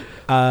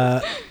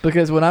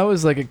 Because when I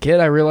was like a kid,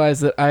 I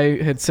realized that I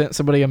had sent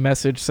somebody a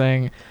message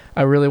saying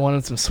I really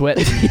wanted some sweat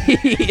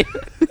tea.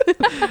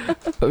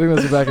 I think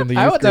this was back in the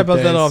youth I went to group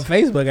post that days. on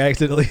Facebook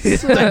accidentally.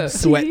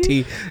 Sweat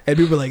tea. And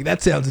people were like,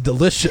 that sounds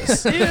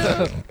delicious.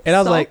 And I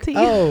was like, Salty.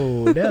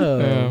 oh, no.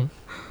 Yeah.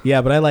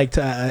 Yeah, but I like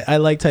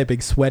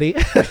typing sweaty.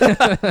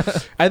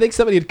 I think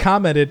somebody had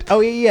commented.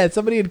 Oh yeah,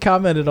 somebody had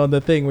commented on the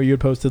thing where you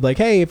had posted like,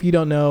 "Hey, if you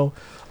don't know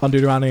on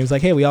Deuteronomy, it was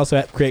like, hey, we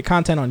also create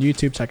content on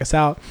YouTube. Check us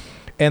out."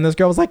 And this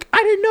girl was like,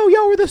 "I didn't know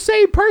y'all were the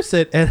same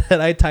person." And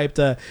then I typed,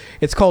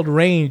 "It's called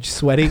Range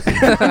Sweaty."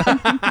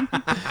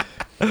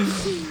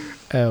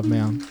 Oh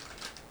man.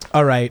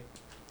 All right.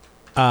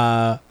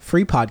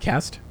 Free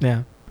podcast.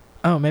 Yeah.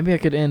 Oh, maybe I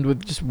could end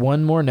with just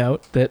one more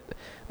note that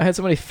I had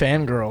somebody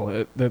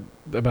fangirl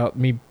about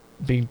me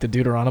being the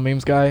Deuteronomy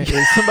memes guy. It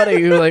was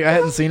somebody who like I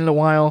hadn't seen in a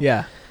while.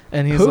 Yeah.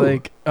 And he's Who?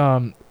 like,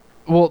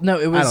 well, no,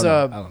 it was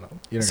I don't know.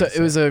 You're so gonna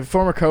it was say. a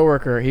former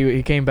coworker.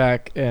 He came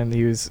back and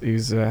he was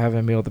having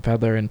a meal at the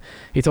Peddler, and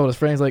he told his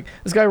friends like,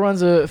 this guy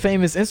runs a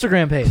famous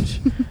Instagram page,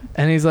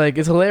 and he's like,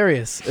 it's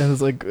hilarious. And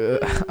it's like,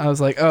 I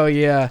was like, oh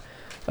yeah.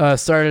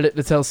 Started it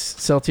to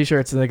sell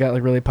T-shirts, and they got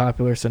like really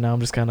popular. So now I'm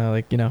just kind of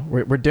like,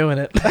 we're doing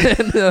it.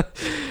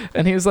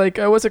 And he was like,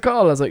 "What's it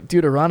called?" I was like,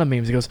 "Deuteronomy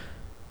memes." He goes,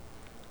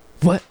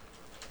 "What?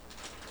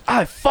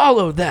 I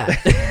followed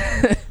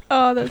that."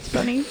 Oh, that's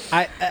funny.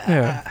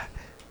 Yeah.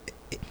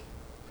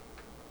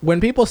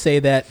 When people say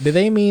that, do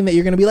they mean that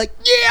you're going to be like,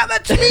 yeah,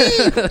 that's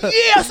me.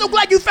 Yeah, so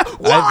glad you found.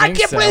 Wow, I think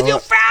can't believe so. you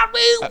found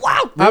me.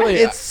 Wow. Really,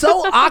 It's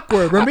so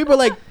awkward when people are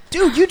like,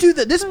 dude, you do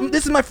that. This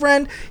is my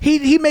friend.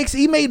 He made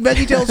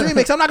VeggieTales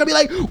remix. I'm not going to be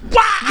like,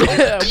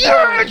 wow,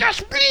 yeah,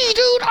 that's me,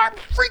 dude. I'm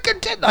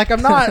freaking dead. Like,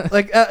 I'm not.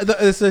 Like,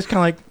 it's just kind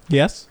of like,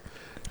 yes.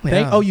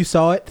 Yeah. Oh, you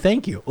saw it.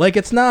 Thank you. Like,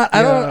 it's not.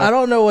 I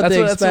don't know what that's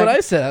they what, expect. That's what I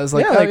said. I was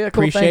like, yeah, "Oh like, yeah,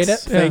 cool, appreciate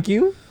thanks." it. Thank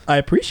you. I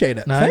appreciate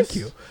it. Nice. Thank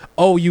you.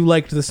 Oh, you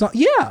liked the song?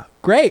 Yeah,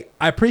 great.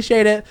 I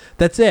appreciate it.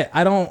 That's it.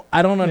 I don't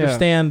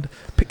understand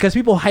because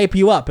people hype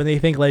you up and they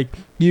think like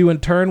you in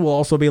turn will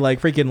also be like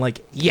freaking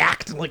like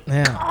yacked like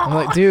Yeah, I'm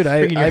like, dude,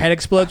 freaking your head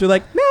explodes. You're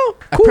like, no,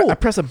 I cool.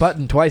 press a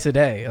button twice a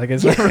day. Like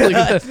it's not really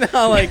good. It's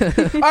not like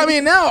I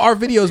mean now our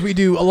videos we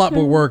do a lot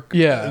more work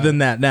Yeah. than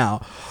that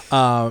now.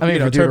 I mean, in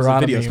for terms of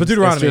Deuteronomy videos, but memes,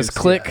 Deuteronomy it's just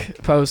click,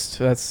 post.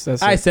 That's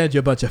I it. send you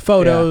a bunch of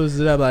photos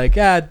and I'm like,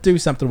 do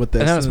something with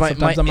this. And that was And my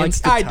sometimes I'm like,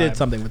 Insta I time. did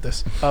something with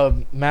this.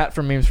 Matt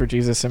from Memes for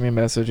Jesus sent me a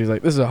message. He's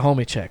like, "This is a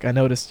homie check. I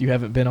noticed you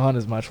haven't been on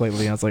as much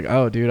lately. I was like,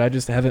 oh, dude, I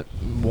just haven't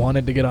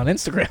wanted to get on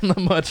Instagram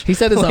that much. He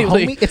said it's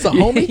lately. a homie. It's a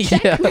homie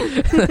check.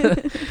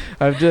 Yeah.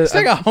 I've just.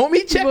 It's like a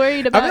homie check.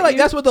 Worried I about feel like you.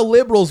 that's what the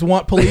liberals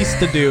want police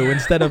to do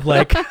instead of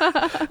like.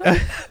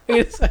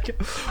 It's like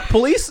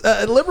police.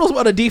 Liberals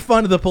want to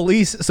defund the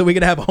police so we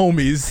can have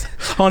homies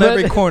on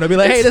every corner. Be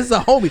like, hey, this is a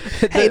homie.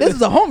 Hey, this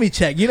is a homie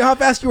check. You know how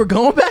fast you were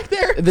going back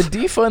there? The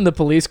defund the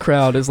police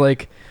crowd is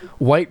like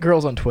white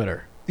girls on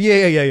Twitter.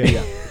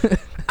 Yeah.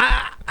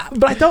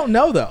 But I don't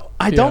know though.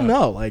 I don't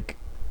know. Like,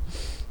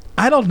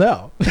 I don't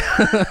know.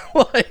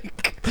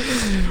 Like,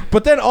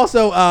 but then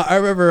also, I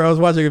remember I was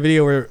watching a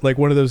video where like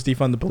one of those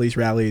defund the police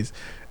rallies.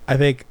 I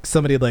think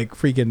somebody like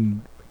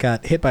freaking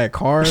got hit by a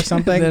car or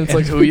something. And then it's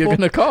like, who are you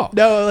gonna call?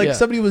 No, like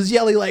somebody was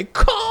yelling like,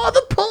 "Call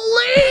the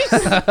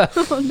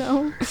police!" Oh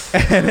no.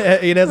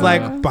 And it's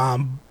like,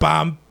 bum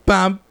bum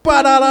bum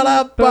ba da da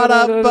da ba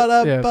da ba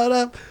da ba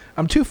da.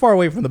 I'm too far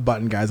away from the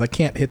button, guys. I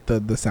can't hit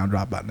the sound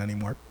drop button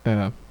anymore.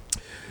 Yeah.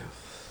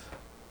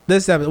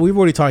 This episode, we've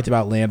already talked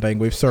about landing.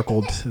 We've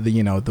circled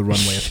the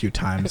runway a few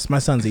times. My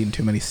son's eating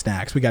too many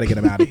snacks. We got to get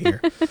him out of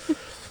here.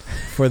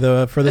 For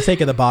the sake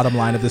of the bottom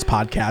line of this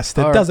podcast,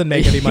 it doesn't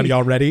make any money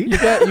already. You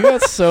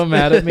got so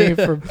mad at me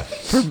for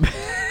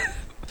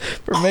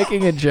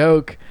making a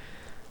joke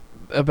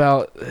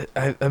about.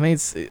 I mean,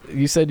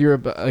 you said you're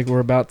about, like we're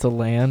about to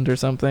land or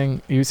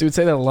something. You would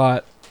say that a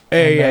lot.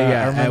 Hey, And,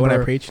 yeah. I remember, when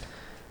I preached.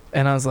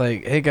 And I was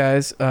like, "Hey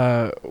guys,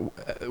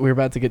 we're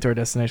about to get to our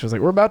destination." I was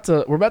like, "We're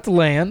about to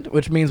land,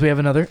 which means we have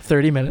another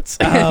 30 minutes."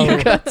 And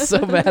you got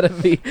so mad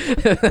at me.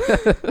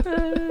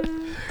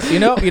 You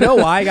know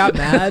why I got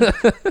mad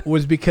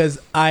was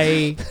because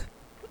I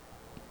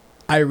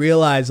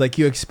realized like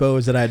you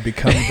exposed that I'd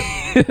become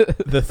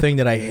the thing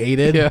that I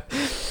hated,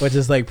 which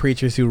is like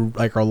preachers who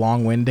like are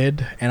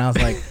long-winded, and I was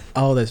like,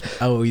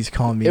 he's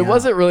calling me. It out.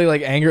 wasn't really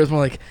like anger; it was more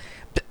like.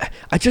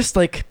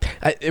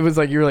 It was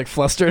like you were like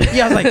flustered.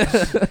 Yeah, I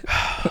was like,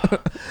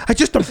 I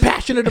just am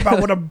passionate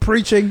about what I'm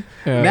preaching.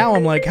 Yeah. Now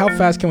I'm like, how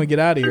fast can we get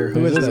out of here?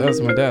 Who is this? that? That's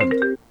my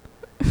dad.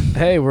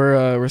 Hey,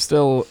 we're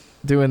still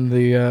doing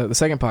the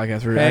second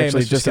podcast. We're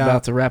actually Mr. just Scott.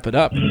 about to wrap it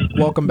up.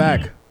 Welcome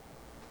back.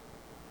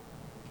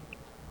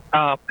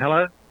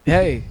 Hello?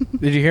 Hey,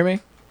 did you hear me?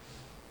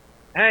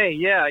 Hey,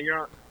 yeah,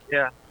 you're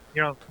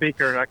on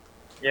speaker.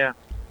 Yeah.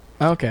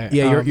 Okay.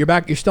 Yeah, you're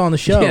back. You're still on the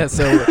show. Yeah,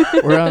 so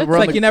we're on. We're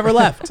It's on like you never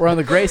left. We're on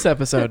the Grace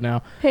episode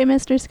now. Hey,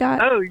 Mr.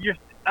 Scott.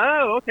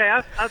 Oh, okay.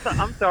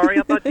 I'm sorry.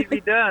 I thought you'd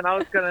be done.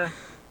 I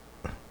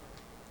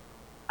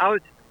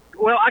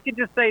can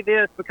just say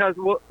this because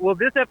will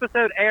this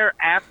episode air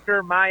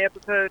after my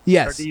episode?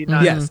 Yes. Or do you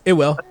not? Yes, it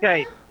will.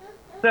 Okay.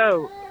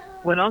 So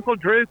when Uncle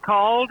Drew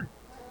called,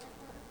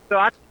 so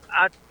I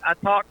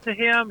talked to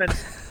him and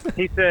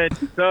he said,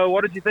 "So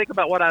what did you think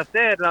about what I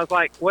said?" And I was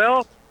like,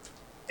 "Well,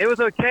 it was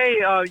okay.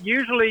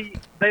 Usually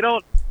they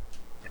don't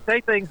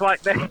say things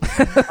like that on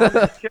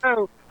the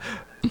show,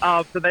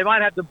 so they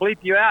might have to bleep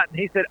you out." And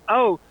he said,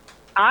 "Oh,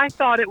 I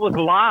thought it was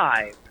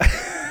live."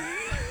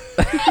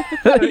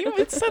 You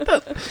even said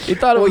that. You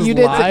thought it was you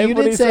live did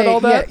when he say said all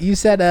that. Yeah, you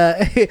said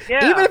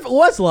even if it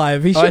was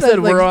live, he should I have said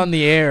like, we're on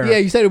the air. Yeah,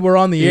 you said we're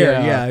on the air.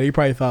 Yeah. Yeah, he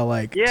probably thought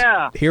like,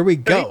 Yeah. here we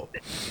go.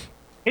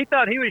 He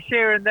thought he was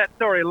sharing that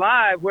story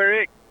live,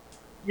 where it,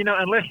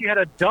 unless you had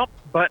a dump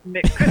button,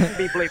 it couldn't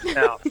be bleeped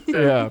out.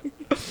 Yeah.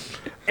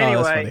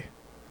 Anyway,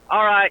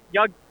 all right,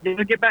 y'all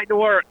get back to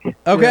work.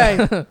 Okay.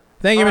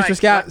 Thank you, All Mr. right.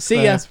 Scott.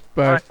 See ya. Thanks. All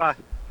Bye. right, bye.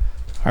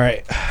 All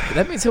right.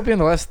 That means he'll be in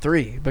the last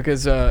 3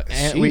 because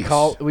we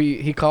called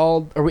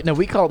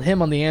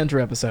him on the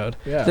Andrew episode.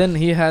 Yeah. Then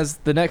he has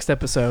the next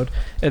episode,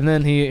 and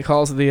then he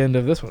calls at the end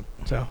of this one.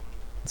 So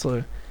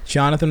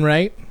Jonathan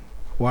Wright,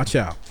 watch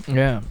out.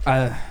 yeah,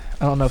 I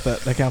don't know if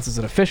that counts as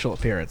an official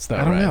appearance though.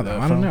 I don't right? know, The though.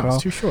 I don't phone know. call.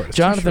 It's too short.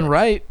 Jonathan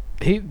Wright,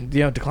 he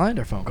declined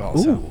our phone call.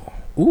 So.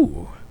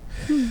 Ooh.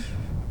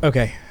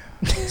 Okay.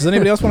 Does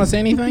anybody else want to say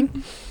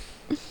anything?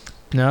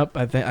 Nope.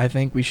 I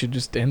think we should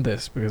just end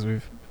this because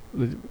we've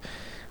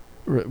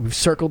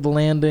circled the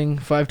landing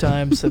 5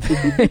 times.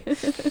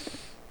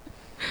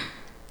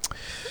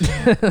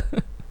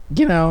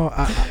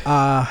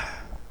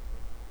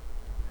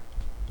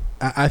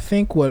 I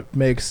think what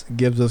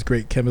gives us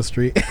great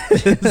chemistry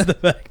is the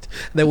fact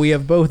that we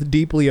have both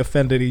deeply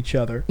offended each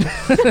other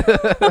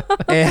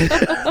and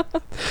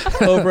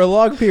over a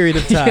long period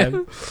of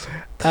time.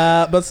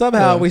 But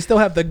somehow we still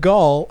have the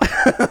gall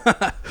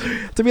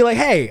to be like,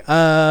 hey,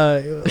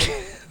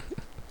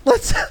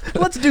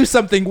 let's do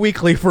something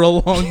weekly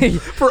for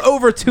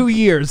over 2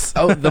 years.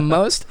 Oh, the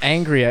most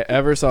angry I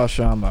ever saw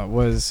Shama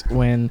was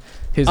when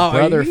his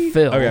brother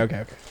Phil.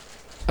 Okay.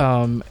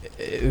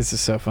 This is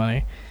so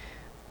funny.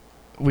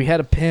 We had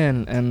a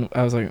pen, and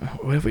I was like,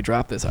 "What if we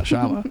drop this on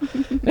Shama?"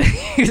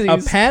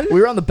 A pen?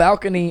 We were on the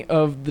balcony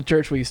of the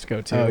church we used to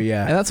go to. Oh,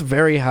 yeah. and that's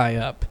very high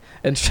up.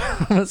 and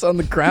Sean was on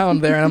the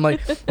ground there, and I'm like,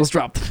 let's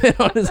drop the pin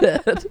on his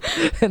head.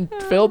 And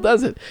Phil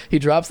does it. He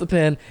drops the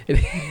pin, it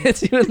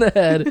hits you in the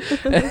head.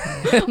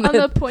 On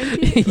the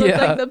pointy,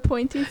 Yeah. like the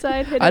pointy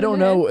side. I don't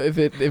know if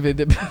it Did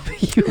it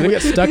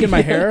get stuck in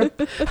my hair?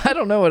 I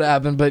don't know what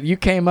happened, but you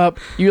came up,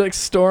 you like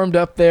stormed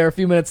up there a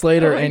few minutes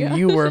later, Oh my and God.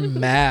 you were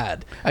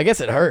mad. I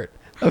guess it hurt.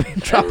 I mean,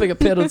 dropping a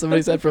pin on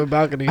somebody's head from a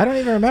balcony. I don't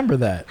even remember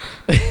that.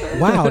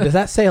 Wow, does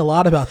that say a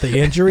lot about the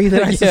injury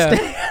that I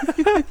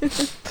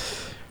sustained?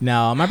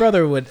 No, my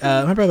brother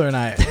and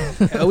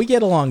I, we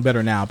get along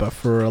better now, but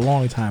for a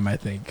long time, I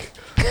think.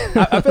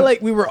 I feel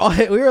like we were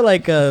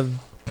like,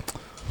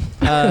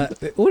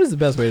 what is the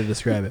best way to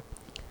describe it?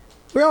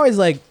 We're always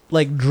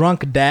like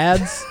drunk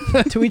dads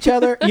to each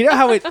other. You know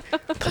how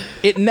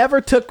it never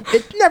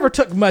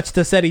took much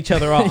to set each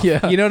other off.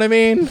 Yeah. You know what I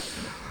mean?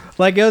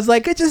 Like it was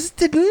like it was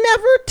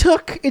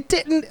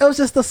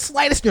just the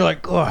slightest. You're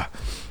like, ugh.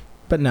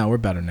 But no, we're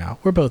better now.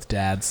 We're both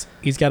dads.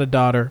 He's got a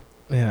daughter.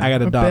 Yeah. I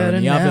got a We're daughter in better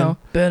the now, oven.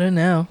 Better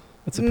now.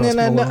 That's a Post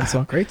Malone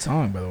song. Great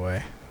song, by the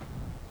way.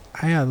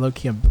 I'm low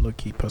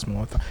key Post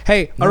Malone.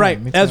 Hey, all Yeah,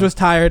 right. me too. Ezra's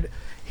tired.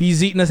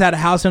 He's eating us out of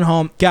house and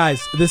home.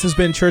 Guys, this has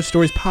been Church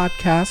Stories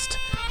Podcast.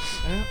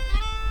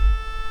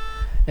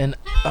 And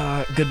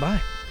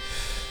goodbye.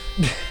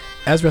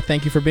 Ezra,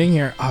 thank you for being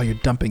here. Oh, you're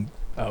dumping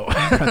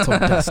pretzel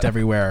dust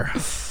everywhere.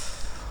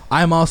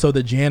 I'm also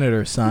the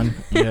janitor, son.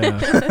 Yeah.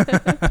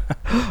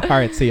 All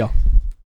right, see y'all.